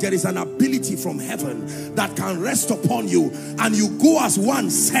 but there is an ability from heaven that can rest upon you, and you go as one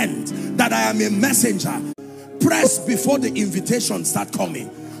sent, that I am a messenger. Press before the invitations start coming.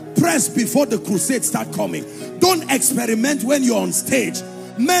 Press before the crusades start coming. Don't experiment when you're on stage.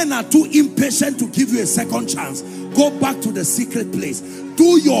 Men are too impatient to give you a second chance. Go back to the secret place.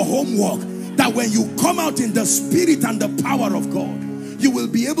 Do your homework, that when you come out in the spirit and the power of God, you will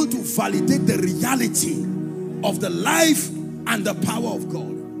be able to validate the reality of the life and the power of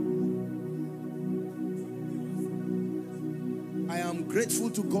God. I am grateful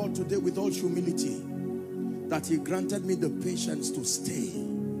to God today with all humility that he granted me the patience to stay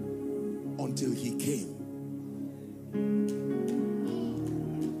until he came.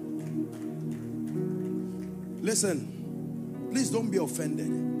 Listen, please don't be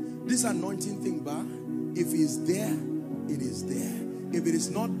offended. This anointing thing, if it's there, it is there. If it is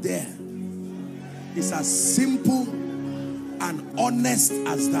not there, it's as simple and honest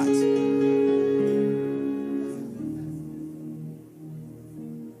as that.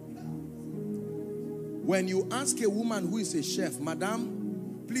 When you ask a woman who is a chef,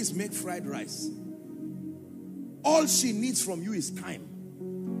 Madam, please make fried rice, all she needs from you is time.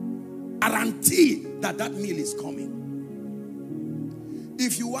 Guarantee that that meal is coming.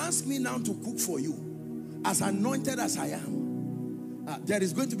 If you ask me now to cook for you, as anointed as I am, there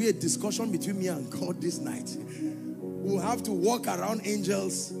is going to be a discussion between me and God this night. We'll have to walk around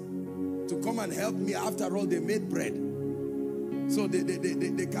angels to come and help me. After all, they made bread, so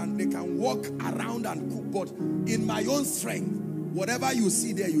they can walk around and cook. But in my own strength, whatever you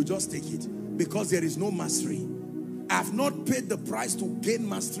see there, you just take it, because there is no mastery. I have not paid the price to gain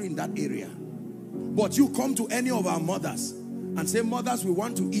mastery in that area. But you come to any of our mothers and say, mothers, we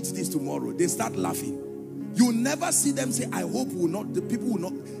want to eat this tomorrow. They start laughing. You never see them say, I hope will not, the people will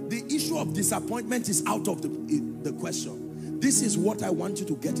not. The issue of disappointment is out of the question. This is what I want you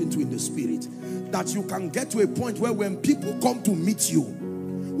to get into in the spirit. That you can get to a point where when people come to meet you,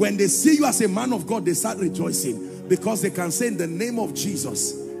 when they see you as a man of God, they start rejoicing. Because they can say, in the name of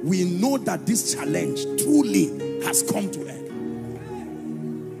Jesus, we know that this challenge truly has come to end.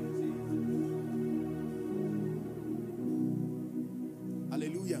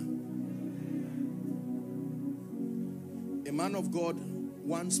 Hallelujah. A man of God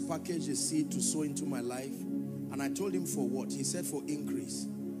once packaged a seed to sow into my life, and I told him for what? He said for increase.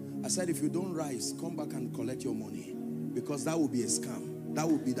 I said, if you don't rise, come back and collect your money. Because that will be a scam. That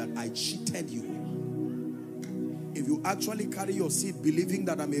will be that I cheated you. If you actually carry your seed believing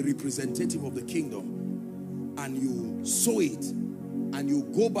that I'm a representative of the kingdom, and you sow it, and you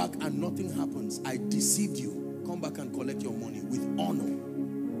go back and nothing happens, I deceived you. Come back and collect your money with honor.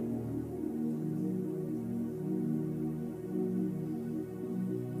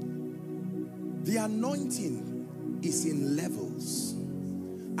 The anointing is in levels,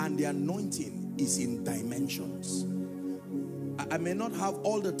 and the anointing is in dimensions. I may not have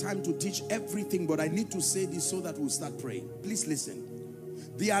all the time to teach everything, but I need to say this so that we'll start praying. Please listen.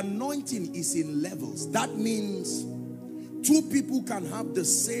 The anointing is in levels. That means two people can have the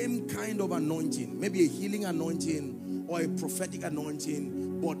same kind of anointing, maybe a healing anointing or a prophetic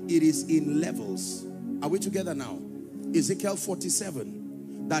anointing, but it is in levels. Are we together now? Ezekiel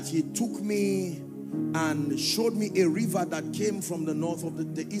 47, that he took me and showed me a river that came from the north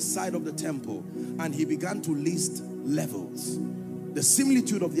of the east side of the temple, and he began to list levels. The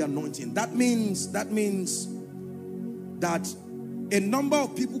similitude of the anointing. That means that a number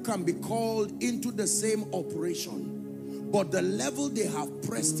of people can be called into the same operation, but the level they have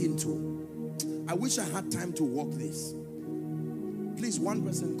pressed into. I wish I had time to walk this. Please, one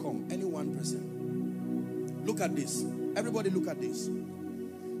person come. Any one person. Look at this. Everybody look at this.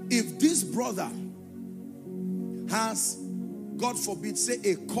 If this brother has, God forbid, say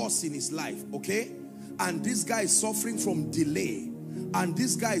a curse in his life, okay? And this guy is suffering from delay, and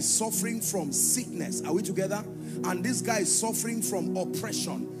this guy is suffering from sickness. Are we together? And this guy is suffering from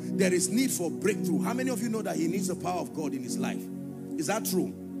oppression. There is need for breakthrough. How many of you know that he needs the power of God in his life? Is that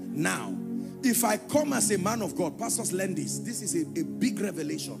true? Now, if I come as a man of God, pastors learn this. This is a big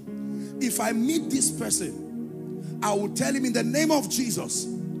revelation. If I meet this person, I will tell him in the name of Jesus,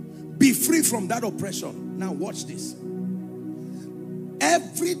 be free from that oppression. Now watch this.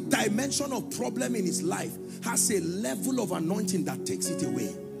 Every dimension of problem in his life has a level of anointing that takes it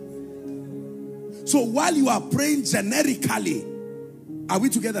away. So while you are praying generically, are we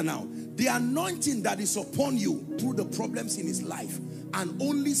together now? The anointing that is upon you through the problems in his life and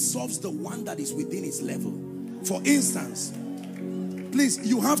only solves the one that is within his level. For instance, please,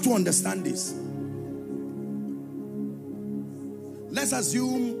 you have to understand this. Let's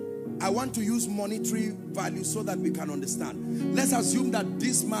assume, I want to use monetary value so that we can understand. Let's assume that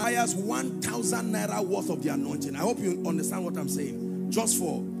this man has 1,000 naira worth of the anointing. I hope you understand what I'm saying. Just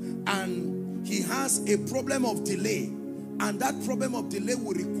for, and he has a problem of delay, and that problem of delay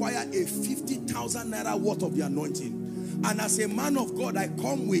will require a 50,000 naira worth of the anointing. And as a man of God, I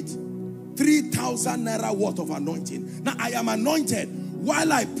come with 3,000 naira worth of anointing. Now I am anointed.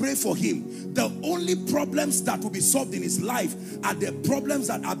 While I pray for him, the only problems that will be solved in his life are the problems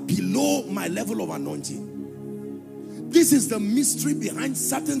that are below my level of anointing. This is the mystery behind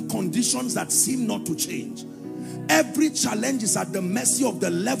certain conditions that seem not to change. Every challenge is at the mercy of the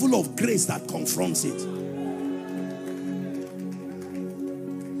level of grace that confronts it.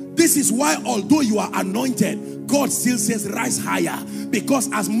 This is why, although you are anointed, God still says rise higher,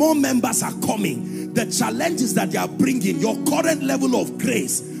 because as more members are coming, the challenges that they are bringing, your current level of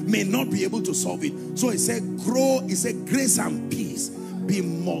grace may not be able to solve it. So he said, grow, he said, grace and peace be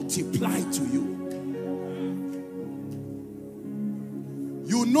multiplied to you.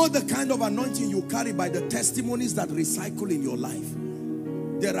 You know the kind of anointing you carry by the testimonies that recycle in your life.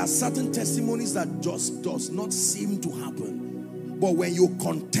 There are certain testimonies that just does not seem to happen. But when you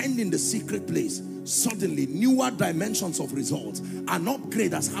contend in the secret place, suddenly newer dimensions of results, an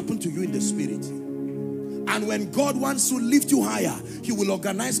upgrade has happened to you in the spirit. And when God wants to lift you higher, he will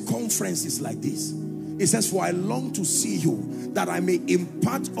organize conferences like this. He says, for I long to see you, that I may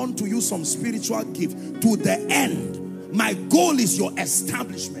impart unto you some spiritual gift to the end. My goal is your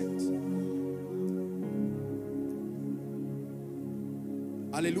establishment.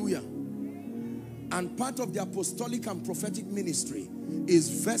 Hallelujah. And part of the apostolic and prophetic ministry is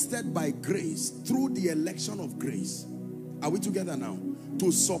vested by grace through the election of grace. Are we together now? To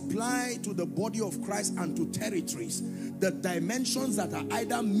supply to the body of Christ and to territories the dimensions that are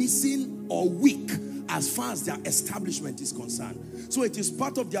either missing or weak as far as their establishment is concerned. So it is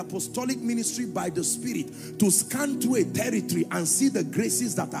part of the apostolic ministry by the Spirit to scan through a territory and see the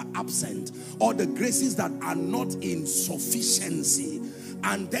graces that are absent or the graces that are not in sufficiency.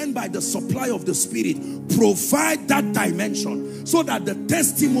 And then by the supply of the Spirit, provide that dimension so that the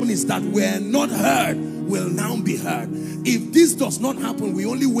testimonies that were not heard will now be heard. If this does not happen, we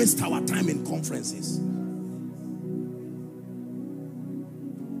only waste our time in conferences.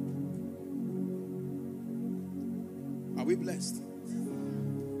 Are we blessed?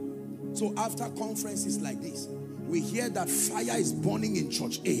 So after conferences like this, we hear that fire is burning in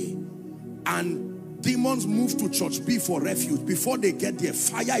church A, and demons move to church B for refuge. Before they get there,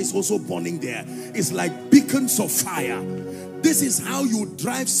 fire is also burning there. It's like beacons of fire. This is how you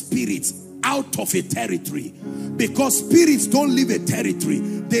drive spirits out of a territory, because spirits don't leave a territory.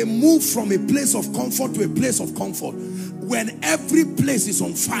 They move from a place of comfort to a place of comfort. When every place is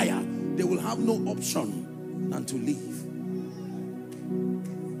on fire, they will have no option than to leave.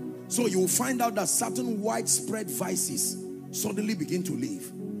 So you will find out that certain widespread vices suddenly begin to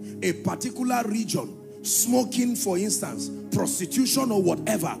leave. A particular region, smoking for instance, prostitution or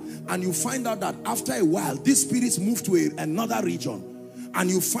whatever, and you find out that after a while these spirits move to another region, and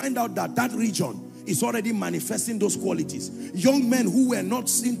you find out that that region is already manifesting those qualities. Young men who were not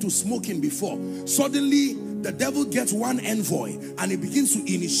into smoking before, suddenly the devil gets one envoy and he begins to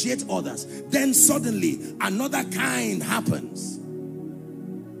initiate others. Then suddenly another kind happens.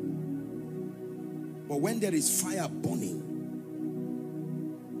 But when there is fire burning,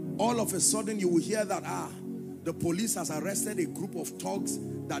 all of a sudden you will hear that the police has arrested a group of thugs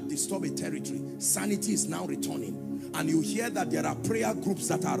that disturb a territory. Sanity is now returning. And you hear that there are prayer groups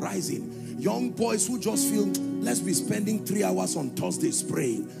that are rising. Young boys who just feel, let's be spending 3 hours on Thursdays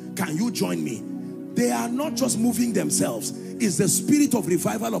praying. Can you join me? They are not just moving themselves. It's the spirit of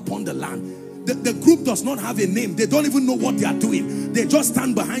revival upon the land. The group does not have a name. They don't even know what they are doing. They just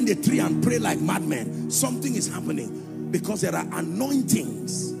stand behind a tree and pray like madmen. Something is happening because there are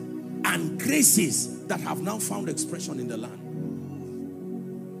anointings and graces that have now found expression in the land.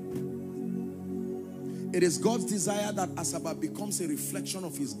 It is God's desire that Asaba becomes a reflection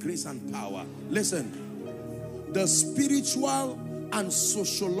of his grace and power. Listen, the spiritual and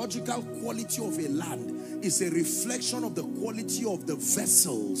sociological quality of a land is a reflection of the quality of the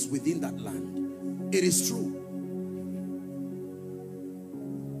vessels within that land. It is true.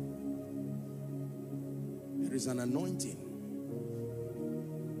 There is an anointing.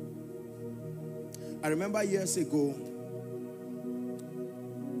 I remember years ago,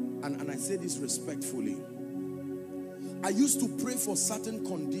 and I say this respectfully, I used to pray for certain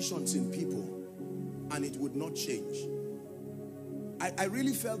conditions in people and it would not change. I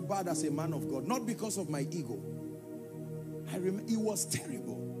really felt bad as a man of God, not because of my ego. I remember it was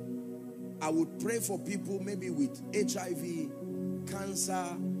terrible. I would pray for people maybe with HIV, cancer,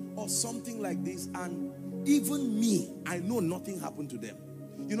 or something like this, and even me, I know nothing happened to them.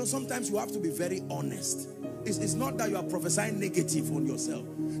 You know, sometimes you have to be very honest. It's not that you are prophesying negative on yourself.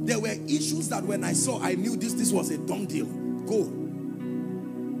 There were issues that when I saw, I knew this was a done deal. Go.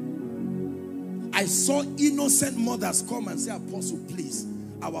 I saw innocent mothers come and say, Apostle, please,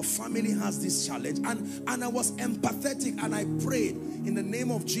 our family has this challenge. And I was empathetic and I prayed, in the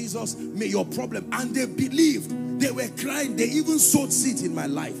name of Jesus, may your problem. And they believed. They were crying. They even sowed seeds in my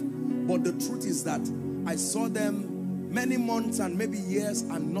life. But the truth is that I saw them many months and maybe years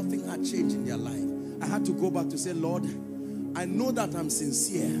and nothing had changed in their life. I had to go back to say, Lord, I know that I'm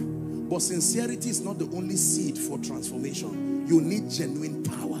sincere, but sincerity is not the only seed for transformation. You need genuine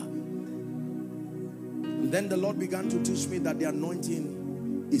power. And then the Lord began to teach me that the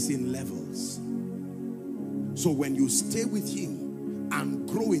anointing is in levels. So when you stay with him and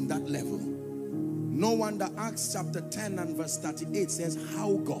grow in that level, no wonder Acts chapter 10 and verse 38 says,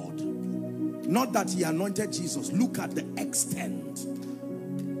 how God, not that he anointed Jesus, look at the extent.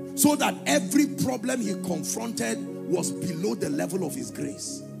 So that every problem he confronted was below the level of his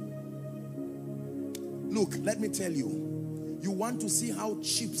grace. Look, let me tell you, you want to see how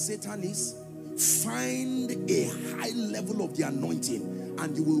cheap Satan is? Find a high level of the anointing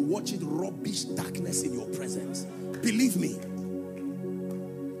and you will watch it rubbish darkness in your presence. Believe me.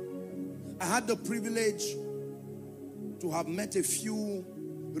 I had the privilege to have met a few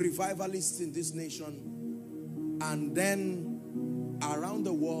revivalists in this nation and then around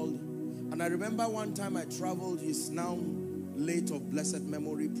the world. And I remember one time I traveled, he's now late of blessed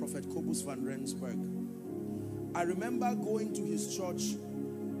memory, Prophet Kobus van Rensburg. I remember going to his church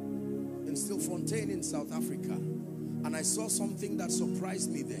in Stilfontein in South Africa, and I saw something that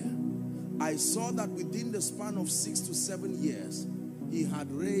surprised me there. I saw that within the span of 6 to 7 years, he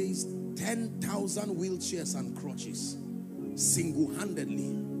had raised 10,000 wheelchairs and crutches,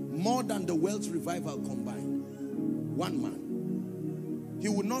 single-handedly, more than the Wealth Revival combined. One man. He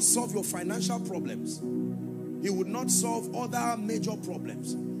would not solve your financial problems. He would not solve other major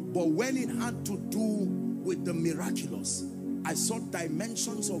problems. But when it had to do with the miraculous, I saw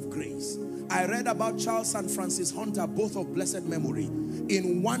dimensions of grace. I read about Charles and Francis Hunter, both of blessed memory.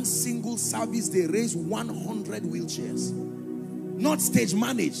 In one single service, they raised 100 wheelchairs. Not stage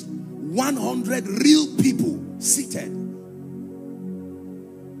managed. 100 real people seated.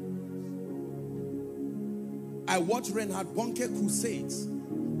 I watched Reinhard Bonnke crusades.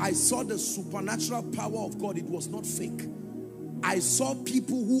 I saw the supernatural power of God. It was not fake. I saw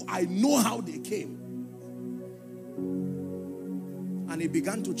people who I know how they came. And he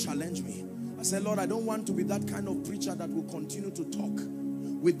began to challenge me. I said, Lord, I don't want to be that kind of preacher that will continue to talk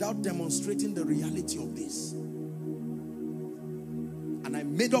without demonstrating the reality of this. And I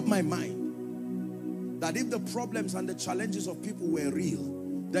made up my mind that if the problems and the challenges of people were real,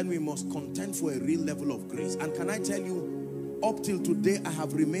 then we must contend for a real level of grace. And can I tell you, up till today, I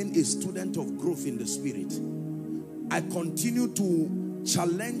have remained a student of growth in the spirit. I continue to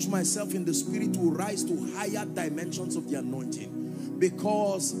challenge myself in the spirit to rise to higher dimensions of the anointing.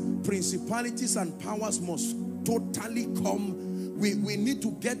 Because principalities and powers must totally come. We need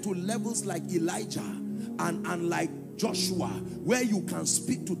to get to levels like Elijah and like Joshua, where you can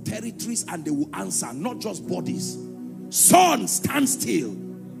speak to territories and they will answer, not just bodies. Sun, stand still.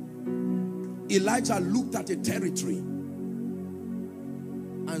 Elijah looked at a territory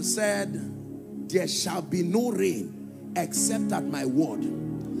and said, there shall be no rain except at my word.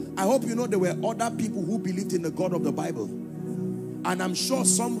 I hope you know there were other people who believed in the God of the Bible. And I'm sure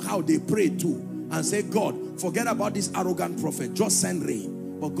somehow they prayed too and said, God, forget about this arrogant prophet, just send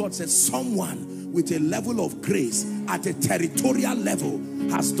rain. But God said, someone with a level of grace at a territorial level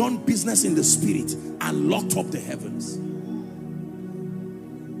has done business in the spirit and locked up the heavens.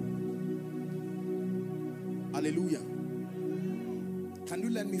 Hallelujah. Can you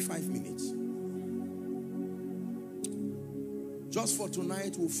lend me 5 minutes? Just for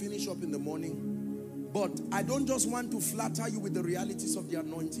tonight, we'll finish up in the morning. But I don't just want to flatter you with the realities of the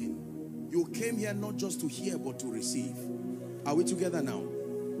anointing. You came here not just to hear, but to receive. Are we together now?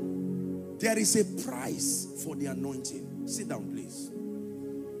 There is a price for the anointing. Sit down, please.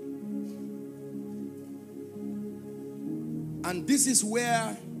 And this is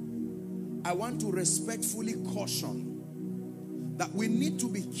where I want to respectfully caution that we need to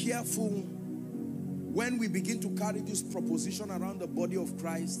be careful when we begin to carry this proposition around the body of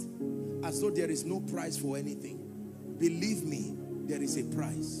Christ as though there is no price for anything. Believe me, there is a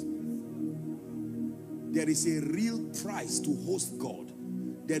price. There is a real price to host God.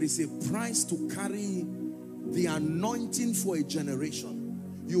 There is a price to carry the anointing for a generation.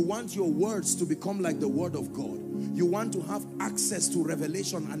 You want your words to become like the word of God. You want to have access to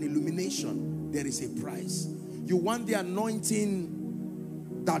revelation and illumination. There is a price. You want the anointing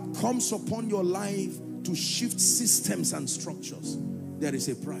that comes upon your life to shift systems and structures. There is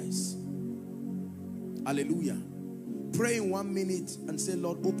a price. Hallelujah. Pray in 1 minute and say,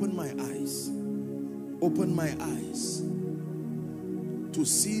 Lord, open my eyes. Open my eyes to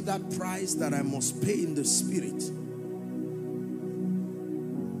see that price that I must pay in the spirit.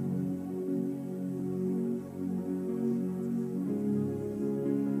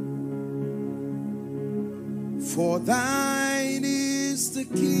 For thine is the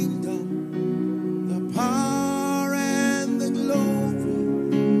kingdom, the power and the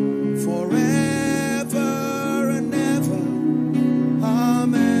glory, forever and ever.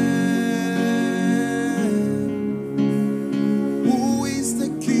 Amen. Who is the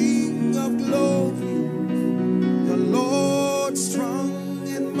King of glory? The Lord strong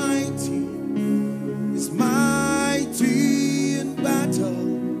and mighty, is mighty in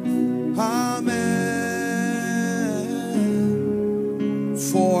battle. Amen.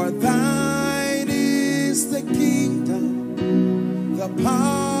 For thine is the kingdom, the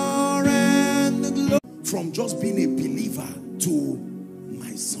power and the glory. From just being a believer to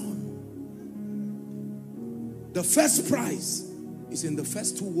my son. The first prize is in the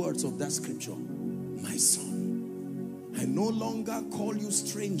first 2 words of that scripture. My son. I no longer call you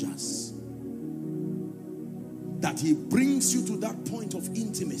strangers. That he brings you to that point of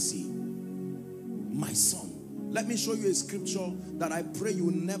intimacy. My son. Let me show you a scripture that I pray you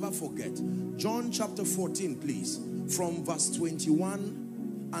will never forget. John chapter 14, please. From verse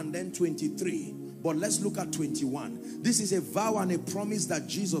 21 and then 23. But let's look at 21. This is a vow and a promise that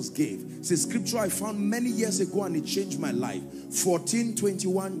Jesus gave. It's a scripture I found many years ago and it changed my life.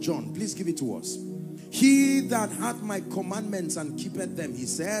 14:21, John. Please give it to us. He that hath my commandments and keepeth them, he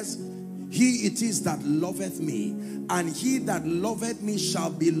says, he it is that loveth me, and he that loveth me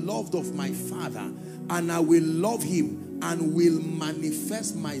shall be loved of my Father, and I will love him and will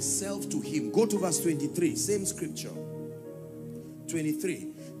manifest myself to him. Go to verse 23, same scripture. 23.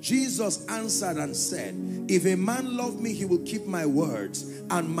 Jesus answered and said, if a man love me, he will keep my words,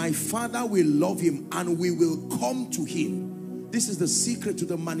 and my Father will love him, and we will come to him. This is the secret to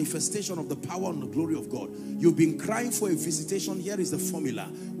the manifestation of the power and the glory of God. You've been crying for a visitation. Here is the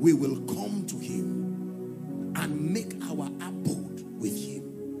formula. We will come to him and make our abode with him.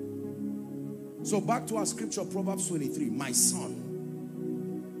 So back to our scripture, Proverbs 23. My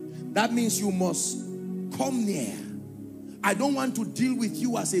son. That means you must come near. I don't want to deal with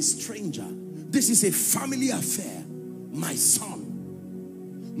you as a stranger. This is a family affair. My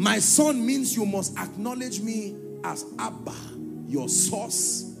son. My son means you must acknowledge me as Abba, your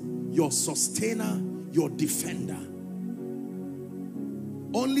source, your sustainer, your defender.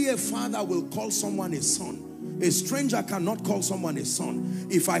 Only a father will call someone a son. A stranger cannot call someone a son.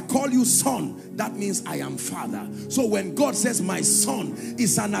 If I call you son, that means I am father. So when God says my son,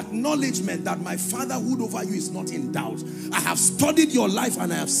 it's an acknowledgement that my fatherhood over you is not in doubt. I have studied your life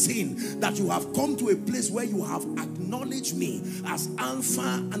and I have seen that you have come to a place where you have acknowledged me as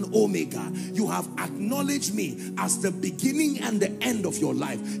Alpha and Omega. You have acknowledged me as the beginning and the end of your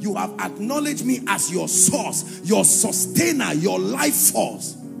life. You have acknowledged me as your source, your sustainer, your life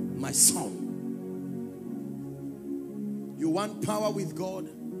force. My son. You want power with God?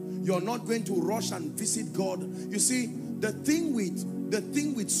 You're not going to rush and visit God. You see, the thing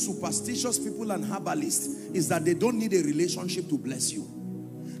with superstitious people and herbalists is that they don't need a relationship to bless you.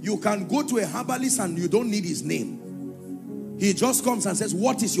 You can go to a herbalist and you don't need his name. He just comes and says,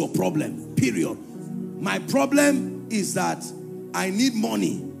 what is your problem? Period. My problem is that I need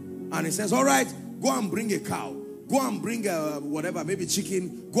money. And he says, all right, go and bring a cow. Go and bring whatever, maybe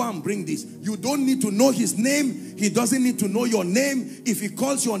chicken. Go and bring this. You don't need to know his name. He doesn't need to know your name. If he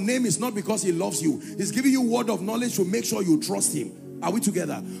calls your name, it's not because he loves you. He's giving you word of knowledge to make sure you trust him. Are we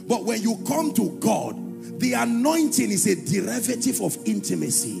together? But when you come to God, the anointing is a derivative of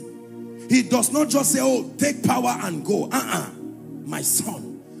intimacy. He does not just say, oh, take power and go. My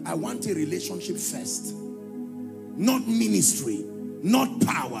son, I want a relationship first. Not ministry. Not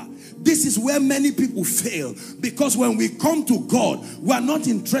power. This is where many people fail, because when we come to God, we are not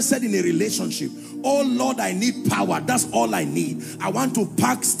interested in a relationship. Oh Lord, I need power. That's all I need. I want to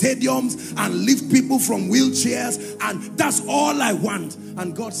park stadiums and lift people from wheelchairs, and that's all I want.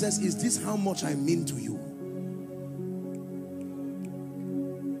 And God says, is this how much I mean to you?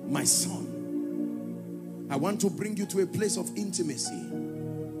 My son, I want to bring you to a place of intimacy.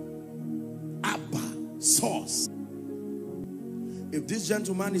 Abba, source. If this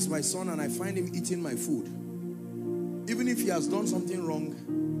gentleman is my son and I find him eating my food, even if he has done something wrong,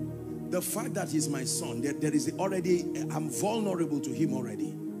 the fact that he's my son, there is already, I'm vulnerable to him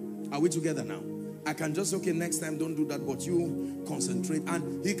already. Are we together now? I can just, okay, next time don't do that, but you concentrate.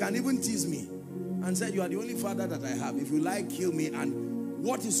 And he can even tease me and say, you are the only father that I have. If you like, kill me. And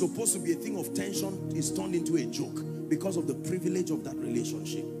what is supposed to be a thing of tension is turned into a joke because of the privilege of that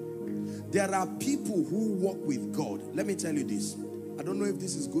relationship. There are people who walk with God. Let me tell you this. I don't know if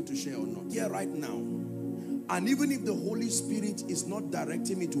this is good to share or not. Here right now. And even if the Holy Spirit is not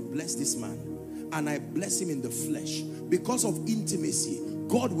directing me to bless this man, and I bless him in the flesh, because of intimacy,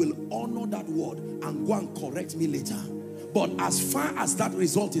 God will honor that word and go and correct me later. But as far as that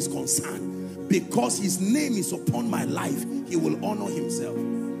result is concerned, because his name is upon my life, he will honor himself.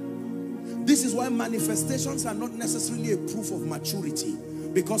 This is why manifestations are not necessarily a proof of maturity,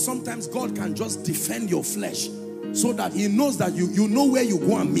 because sometimes God can just defend your flesh so that he knows that you know where you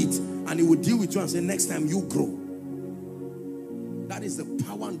go and meet, and he will deal with you and say, next time you grow. That is the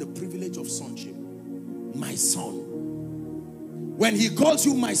power and the privilege of sonship. My son. When he calls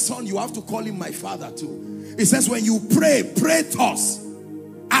you my son, you have to call him my father too. He says, when you pray, pray thus,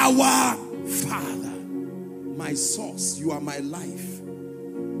 our Father, my source, you are my life.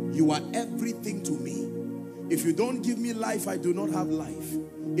 You are everything to me. If you don't give me life, I do not have life.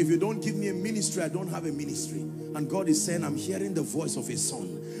 If you don't give me a ministry, I don't have a ministry. And God is saying, I'm hearing the voice of a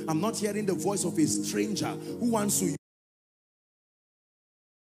son. I'm not hearing the voice of a stranger who wants to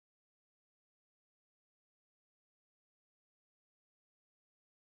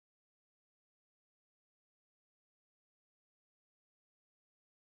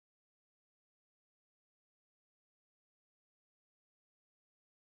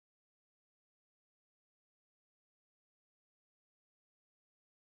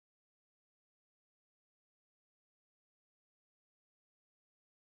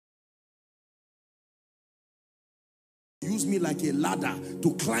use me like a ladder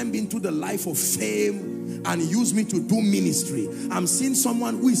to climb into the life of fame and use me to do ministry. I'm seeing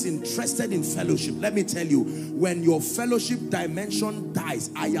someone who is interested in fellowship. Let me tell you, when your fellowship dimension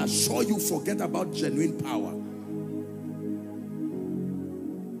dies, I assure you, forget about genuine power.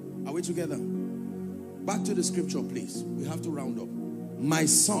 Are we together? Back to the scripture, please. We have to round up. My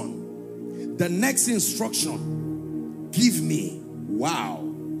son, the next instruction, give me. Wow.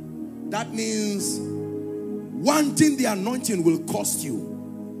 That means wanting the anointing will cost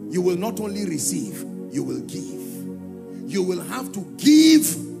you. You will not only receive, you will give. You will have to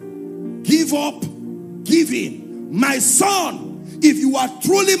give give up giving. My son, if you are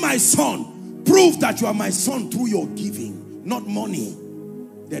truly my son, prove that you are my son through your giving, not money.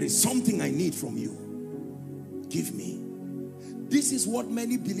 There is something I need from you. Give me. This is what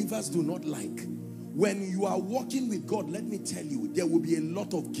many believers do not like. When you are walking with God, let me tell you, there will be a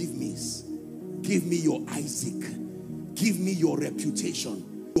lot of give me's. Give me your Isaac. Give me your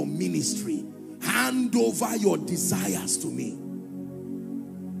reputation, your ministry. Hand over your desires to me.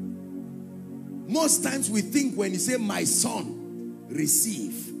 Most times we think when you say, my son,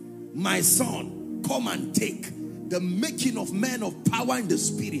 receive. My son, come and take. The making of men of power in the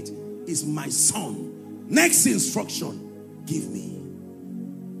spirit is my son. Next instruction, give me.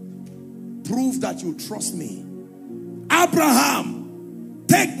 Prove that you trust me. Abraham,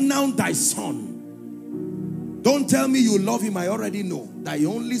 take now thy son. Don't tell me you love him. I already know. Thy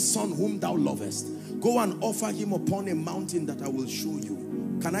only son whom thou lovest. Go and offer him upon a mountain that I will show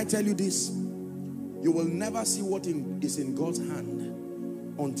you. Can I tell you this? You will never see what is in God's hand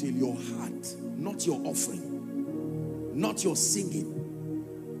until your heart, not your offering, not your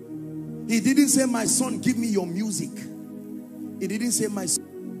singing. He didn't say, my son, give me your music. He didn't say, my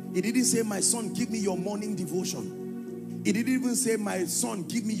son, give me your morning devotion. He didn't even say, my son,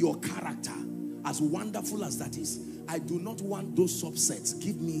 give me your character. As wonderful as that is, I do not want those subsets.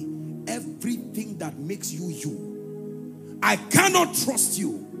 Give me everything that makes you you. I cannot trust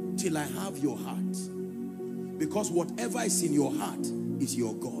you till I have your heart. Because whatever is in your heart is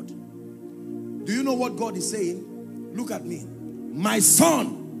your God. Do you know what God is saying? Look at me. My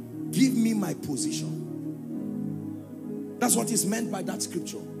son, give me my position. That's what is meant by that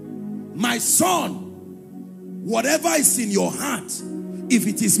scripture. My son, whatever is in your heart, if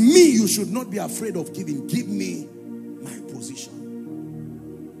it is me, you should not be afraid of giving. Give me my position.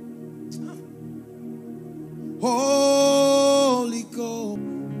 Holy Ghost,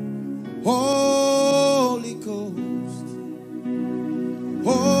 Holy Ghost,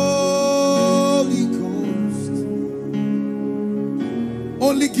 Holy Ghost.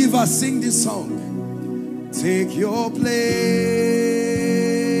 Only give us, sing this song. Take your place.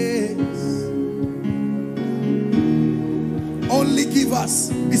 Only give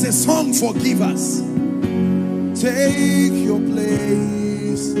us. It's a song for givers. Take your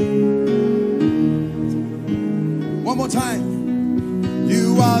place. One more time.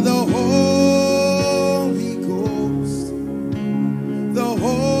 You are the Holy Ghost. The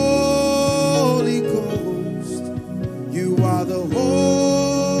Holy Ghost. You are the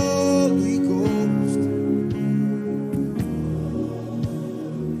Holy Ghost.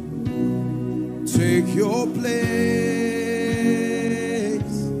 Take your place.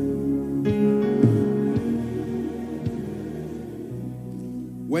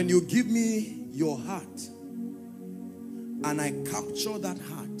 When you give me your heart and I capture that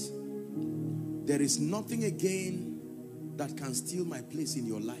heart, there is nothing again that can steal my place in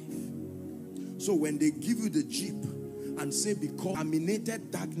your life. So when they give you the jeep and say, because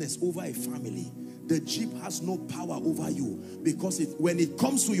dominated darkness over a family, the jeep has no power over you, because when it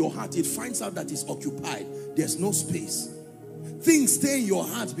comes to your heart, it finds out that it's occupied. There's no space. Things stay in your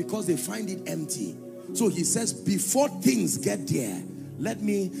heart because they find it empty. So he says, before things get there,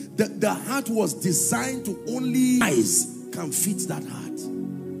 the heart was designed to only eyes can fit that heart.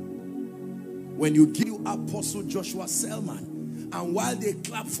 When you give Apostle Joshua Selman, and while they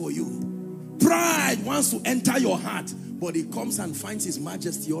clap for you, pride wants to enter your heart, but he comes and finds his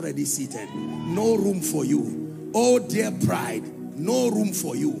majesty already seated. No room for you. Oh dear pride, no room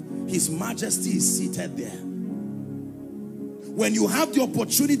for you. His majesty is seated there. When you have the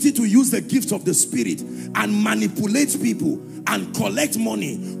opportunity to use the gift of the spirit and manipulate people and collect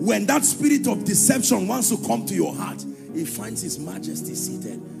money, when that spirit of deception wants to come to your heart, he finds his majesty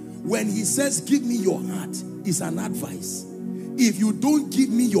seated. When he says, give me your heart, it's an advice. If you don't give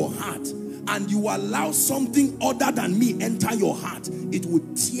me your heart and you allow something other than me enter your heart, it will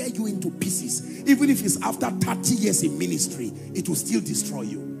tear you into pieces. Even if it's after 30 years in ministry, it will still destroy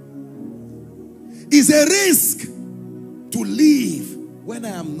you. It's a risk to live when I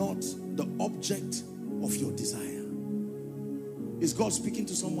am not the object of your desire. Is God speaking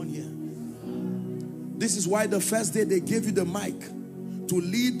to someone here? This is why the first day they gave you the mic to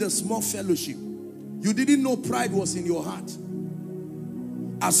lead the small fellowship, you didn't know pride was in your heart.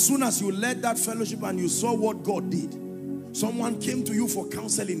 As soon as you led that fellowship and you saw what God did, someone came to you for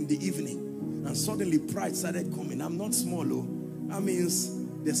counsel in the evening, and suddenly pride started coming. I'm not small, oh. That means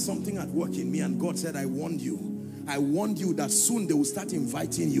there's something at work in me, and God said, I warned you. I warned you that soon they will start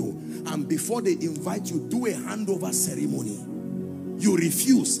inviting you, and before they invite you, do a handover ceremony. You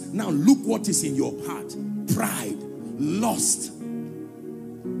refuse. Now look what is in your heart. Pride, lust.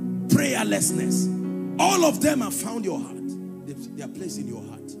 Pray prayerlessness. All of them have found your heart. They are placed in your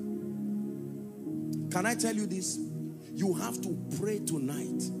heart. Can I tell you this? You have to pray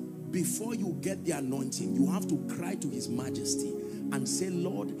tonight. Before you get the anointing, you have to cry to His Majesty and say,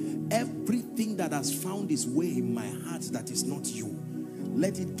 Lord, everything that has found its way in my heart that is not you,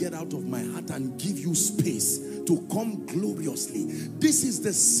 let it get out of my heart and give you space to come gloriously. This is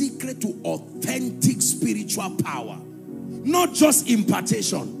the secret to authentic spiritual power. Not just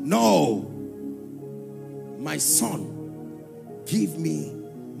impartation. No. My son, give me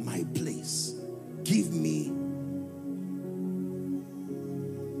my place. Give me.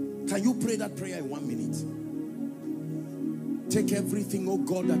 Can you pray that prayer in 1 minute? Take everything, oh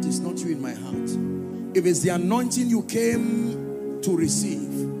God, that is not you in my heart. If it's the anointing you came to receive.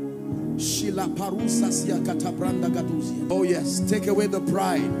 Oh yes, take away the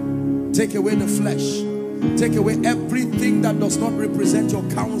pride. Take away the flesh. Take away everything that does not represent your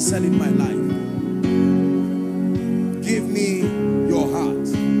counsel in my life. Give me your heart.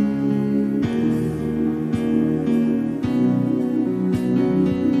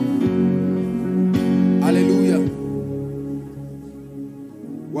 Hallelujah.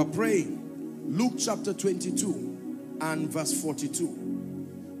 We're praying. Luke chapter 22 and verse 42.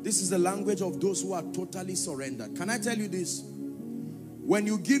 This is the language of those who are totally surrendered. Can I tell you this? When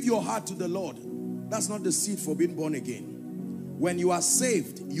you give your heart to the Lord, that's not the seed for being born again. When you are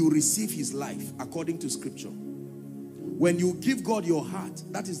saved, you receive His life according to scripture. When you give God your heart,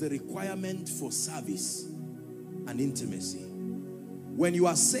 that is the requirement for service and intimacy. When you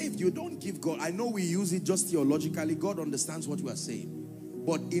are saved, you don't give God. I know we use it just theologically. God understands what we are saying.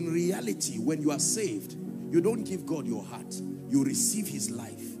 But in reality, when you are saved, you don't give God your heart. You receive His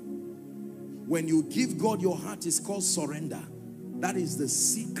life. When you give God your heart, it's called surrender. That is the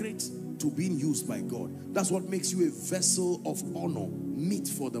secret to being used by God. That's what makes you a vessel of honor, meet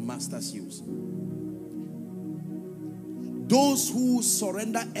for the master's use. Those who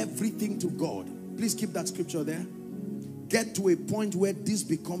surrender everything to God, please keep that scripture there, get to a point where this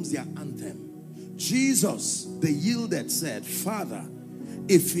becomes their anthem. Jesus, the yielded, said, Father,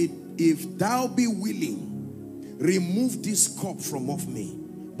 if thou be willing, remove this cup from off me.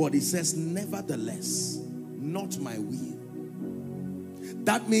 But He says, nevertheless, not my will.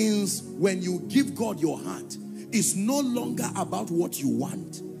 That means when you give God your heart, it's no longer about what you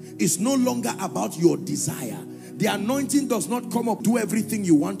want. It's no longer about your desire. The anointing does not come up, do everything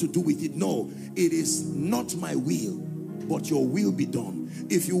you want to do with it. No, it is not my will, but your will be done.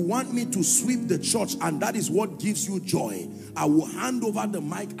 If you want me to sweep the church and that is what gives you joy, I will hand over the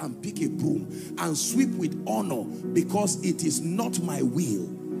mic and pick a broom and sweep with honor, because it is not my will.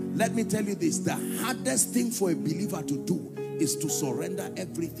 Let me tell you this, the hardest thing for a believer to do is to surrender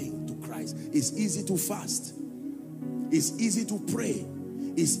everything to Christ. It's easy to fast. It's easy to pray.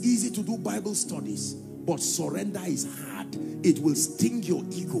 It's easy to do Bible studies. But surrender is hard. It will sting your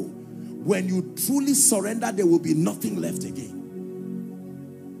ego. When you truly surrender, there will be nothing left again.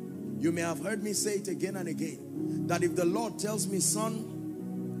 You may have heard me say it again and again, that if the Lord tells me, son,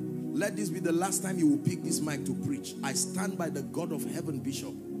 let this be the last time you will pick this mic to preach, I stand by the God of heaven,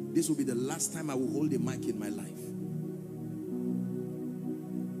 Bishop, this will be the last time I will hold a mic in my life.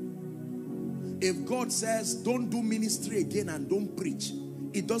 If God says, don't do ministry again and don't preach,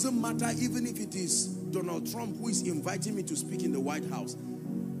 it doesn't matter even if it is Donald Trump who is inviting me to speak in the White House.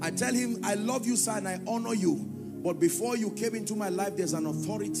 I tell him, I love you, sir, and I honor you. But before you came into my life, there's an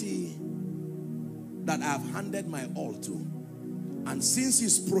authority that I have handed my all to. And since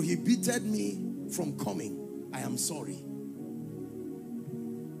he's prohibited me from coming, I am sorry.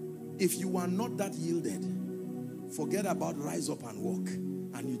 If you are not that yielded, forget about rise up and walk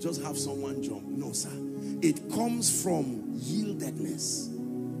and you just have someone jump. No, sir. It comes from yieldedness.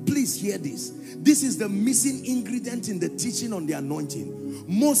 Please hear this. This is the missing ingredient in the teaching on the anointing.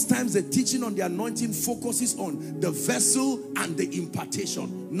 Most times the teaching on the anointing focuses on the vessel and the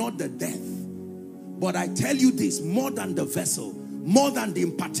impartation, not the death. But I tell you this, more than the vessel, more than the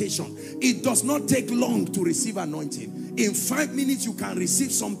impartation, it does not take long to receive anointing. In 5 minutes you can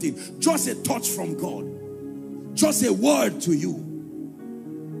receive something, just a touch from God, just a word to you.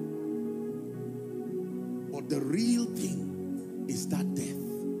 But the real thing is that death.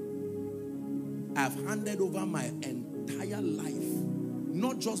 I've handed over my entire life,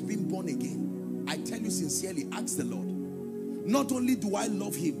 not just being born again. I tell you sincerely, ask the Lord. Not only do I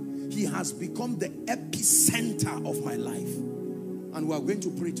love him, he has become the epicenter of my life. And we are going to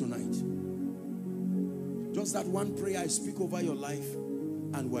pray tonight. Just that one prayer I speak over your life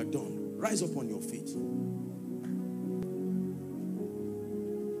and we're done. Rise up on your feet.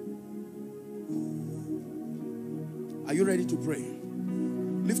 Are you ready to pray?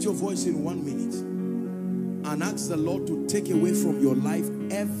 Lift your voice in 1 minute and ask the Lord to take away from your life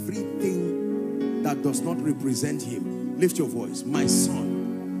everything that does not represent him. Lift your voice. My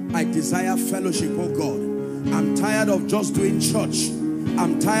son, I desire fellowship, oh God. I'm tired of just doing church.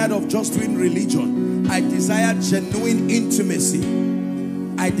 I'm tired of just doing religion. I desire genuine intimacy.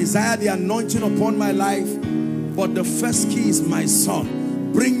 I desire the anointing upon my life. But the first key is my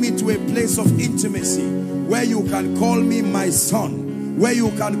son. Bring me to a place of intimacy where you can call me my son, where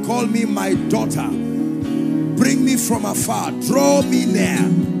you can call me my daughter. Bring me from afar. Draw me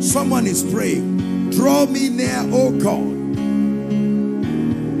near. Someone is praying. Draw me near, oh God.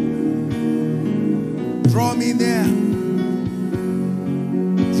 Draw me near.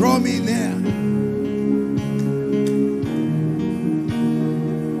 Draw me near.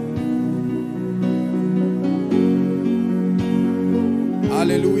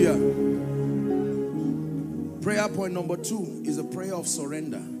 Hallelujah. Prayer point number 2 is a prayer of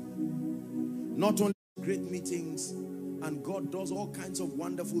surrender. Not only great meetings, and God does all kinds of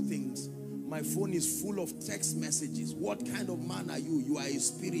wonderful things. My phone is full of text messages. What kind of man are you? You are a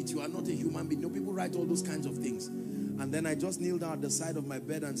spirit. You are not a human being. No, people write all those kinds of things. And then I just kneel down at the side of my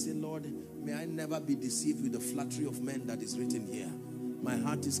bed and say, Lord, may I never be deceived with the flattery of men that is written here. My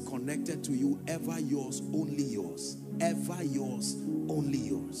heart is connected to you, ever yours, only yours. Ever yours, only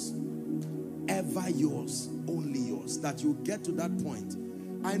yours. Ever yours, only yours. That you get to that point.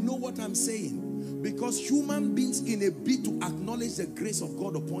 I know what I'm saying, because human beings, in a bid to acknowledge the grace of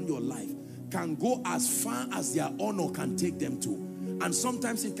God upon your life, can go as far as their honor can take them to. And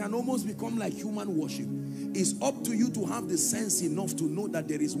sometimes it can almost become like human worship. It's up to you to have the sense enough to know that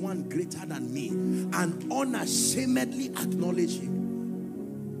there is one greater than me, and unashamedly acknowledge him.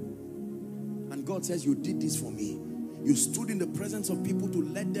 And God says, you did this for me. You stood in the presence of people to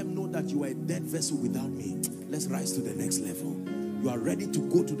let them know that you are a dead vessel without me. Let's rise to the next level. You are ready to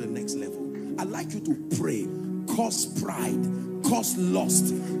go to the next level. I'd like you to pray. Cause pride, cause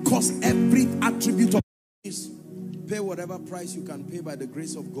lust, cause every attribute of this. Pay whatever price you can pay by the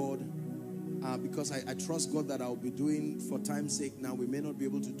grace of God. Because I trust God that I'll be doing, for time's sake now, we may not be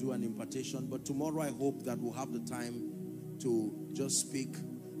able to do an impartation, but tomorrow I hope that we'll have the time to just speak.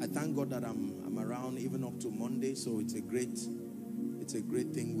 I thank God that I'm around even up to Monday, so it's a great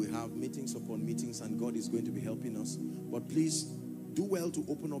thing. We have meetings upon meetings, and God is going to be helping us. But please do well to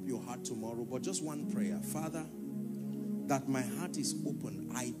open up your heart tomorrow. But just one prayer. Father, that my heart is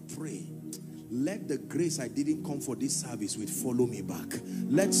open, I pray, let the grace I didn't come for this service with follow me back.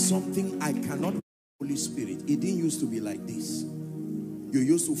 Let something I cannot, Holy Spirit, it didn't used to be like this. You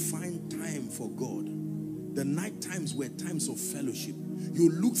used to find time for God. The night times were times of fellowship. You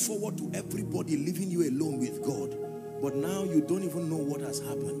look forward to everybody leaving you alone with God. But now you don't even know what has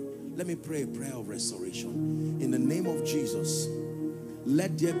happened. Let me pray a prayer of restoration. In the name of Jesus,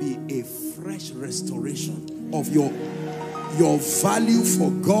 let there be a fresh restoration of your value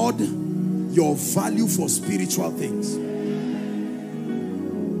for God, your value for spiritual things.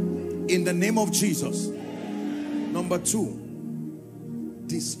 In the name of Jesus. Number 2,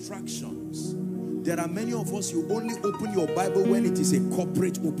 distractions. There are many of us, you only open your Bible when it is a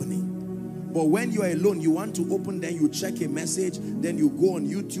corporate opening. But when you are alone, you want to open, then you check a message, then you go on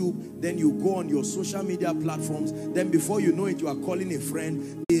YouTube, then you go on your social media platforms, then before you know it, you are calling a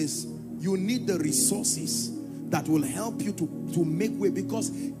friend. You need the resources that will help you to make way,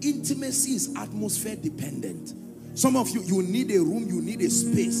 because intimacy is atmosphere dependent. Some of you, you need a room, you need a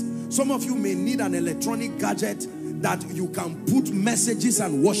space. Some of you may need an electronic gadget that you can put messages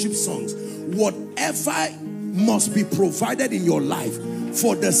and worship songs. Whatever must be provided in your life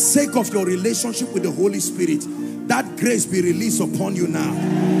for the sake of your relationship with the Holy Spirit, that grace be released upon you now.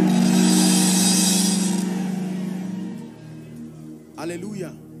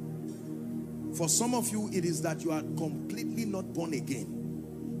 Hallelujah. For some of you, it is that you are completely not born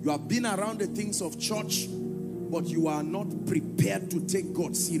again. You have been around the things of church, but you are not prepared to take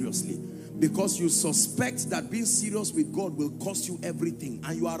God seriously, because you suspect that being serious with God will cost you everything.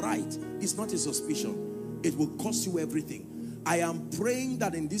 And you are right. It's not a suspicion. It will cost you everything. I am praying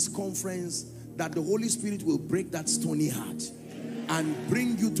that in this conference, that the Holy Spirit will break that stony heart and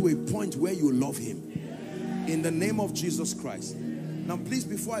bring you to a point where you love him. In the name of Jesus Christ. Now please,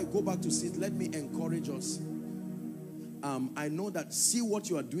 before I go back to sit, let me encourage us. I know that, see what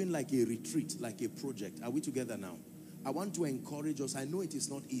you are doing like a retreat, like a project. Are we together now? I want to encourage us. I know it is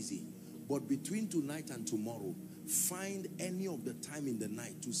not easy, but between tonight and tomorrow, find any of the time in the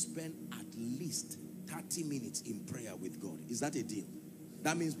night to spend at least 30 minutes in prayer with God. Is that a deal?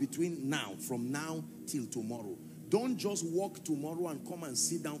 That means between now, from now till tomorrow. Don't just walk tomorrow and come and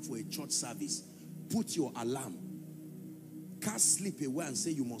sit down for a church service. Put your alarm. cast sleep away and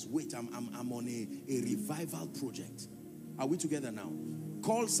say you must wait. I'm on a revival project. Are we together now?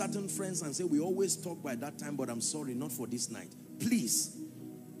 Call certain friends and say, we always talk by that time, but I'm sorry, not for this night. Please.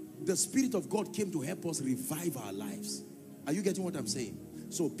 The Spirit of God came to help us revive our lives. Are you getting what I'm saying?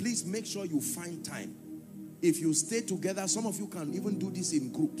 So please make sure you find time. If you stay together, some of you can even do this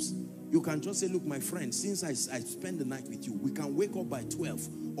in groups. You can just say, look, my friend, since I spend the night with you, we can wake up by 12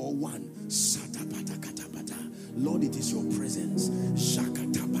 or 1. Lord, it is your presence.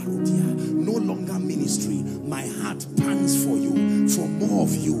 No longer ministry. My heart pants for you, for more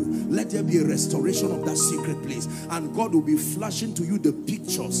of you. Let there be a restoration of that secret place. And God will be flashing to you the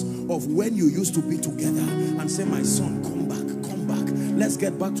pictures of when you used to be together and say, my son, come back, come back. Let's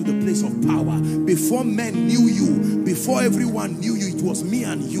get back to the place of power. Before men knew you, before everyone knew you, it was me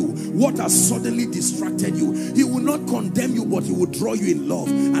and you. What has suddenly distracted you? He will not condemn you, but he will draw you in love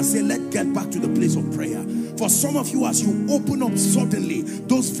and say, let's get back to the place of prayer. For some of you, as you open up suddenly,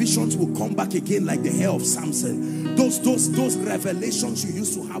 those visions will come back again like the hair of Samson. Those revelations you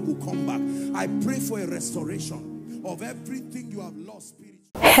used to have will come back. I pray for a restoration of everything you have lost spiritually.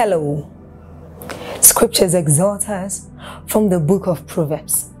 Hello. Scriptures exhort us from the book of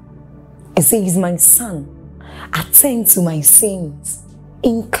Proverbs. It says, my son, attend to my sayings.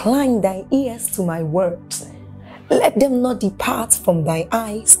 Incline thy ears to my words. Let them not depart from thy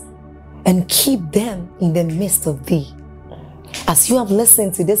eyes, and keep them in the midst of thee. As you have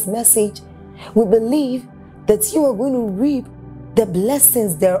listened to this message, we believe that you are going to reap the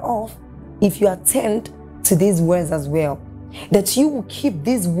blessings thereof if you attend to these words as well. That you will keep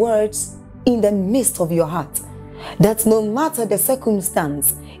these words in the midst of your heart. That no matter the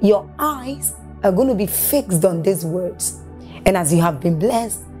circumstance, your eyes are going to be fixed on these words. And as you have been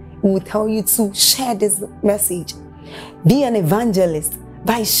blessed, we will tell you to share this message. Be an evangelist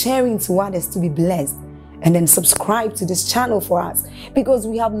by sharing to others to be blessed. And then subscribe to this channel for us, because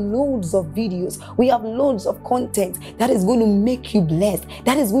we have loads of videos, we have loads of content that is going to make you blessed,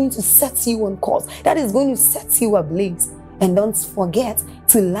 that is going to set you on course, that is going to set you ablaze. And don't forget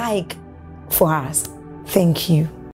to like for us. Thank you.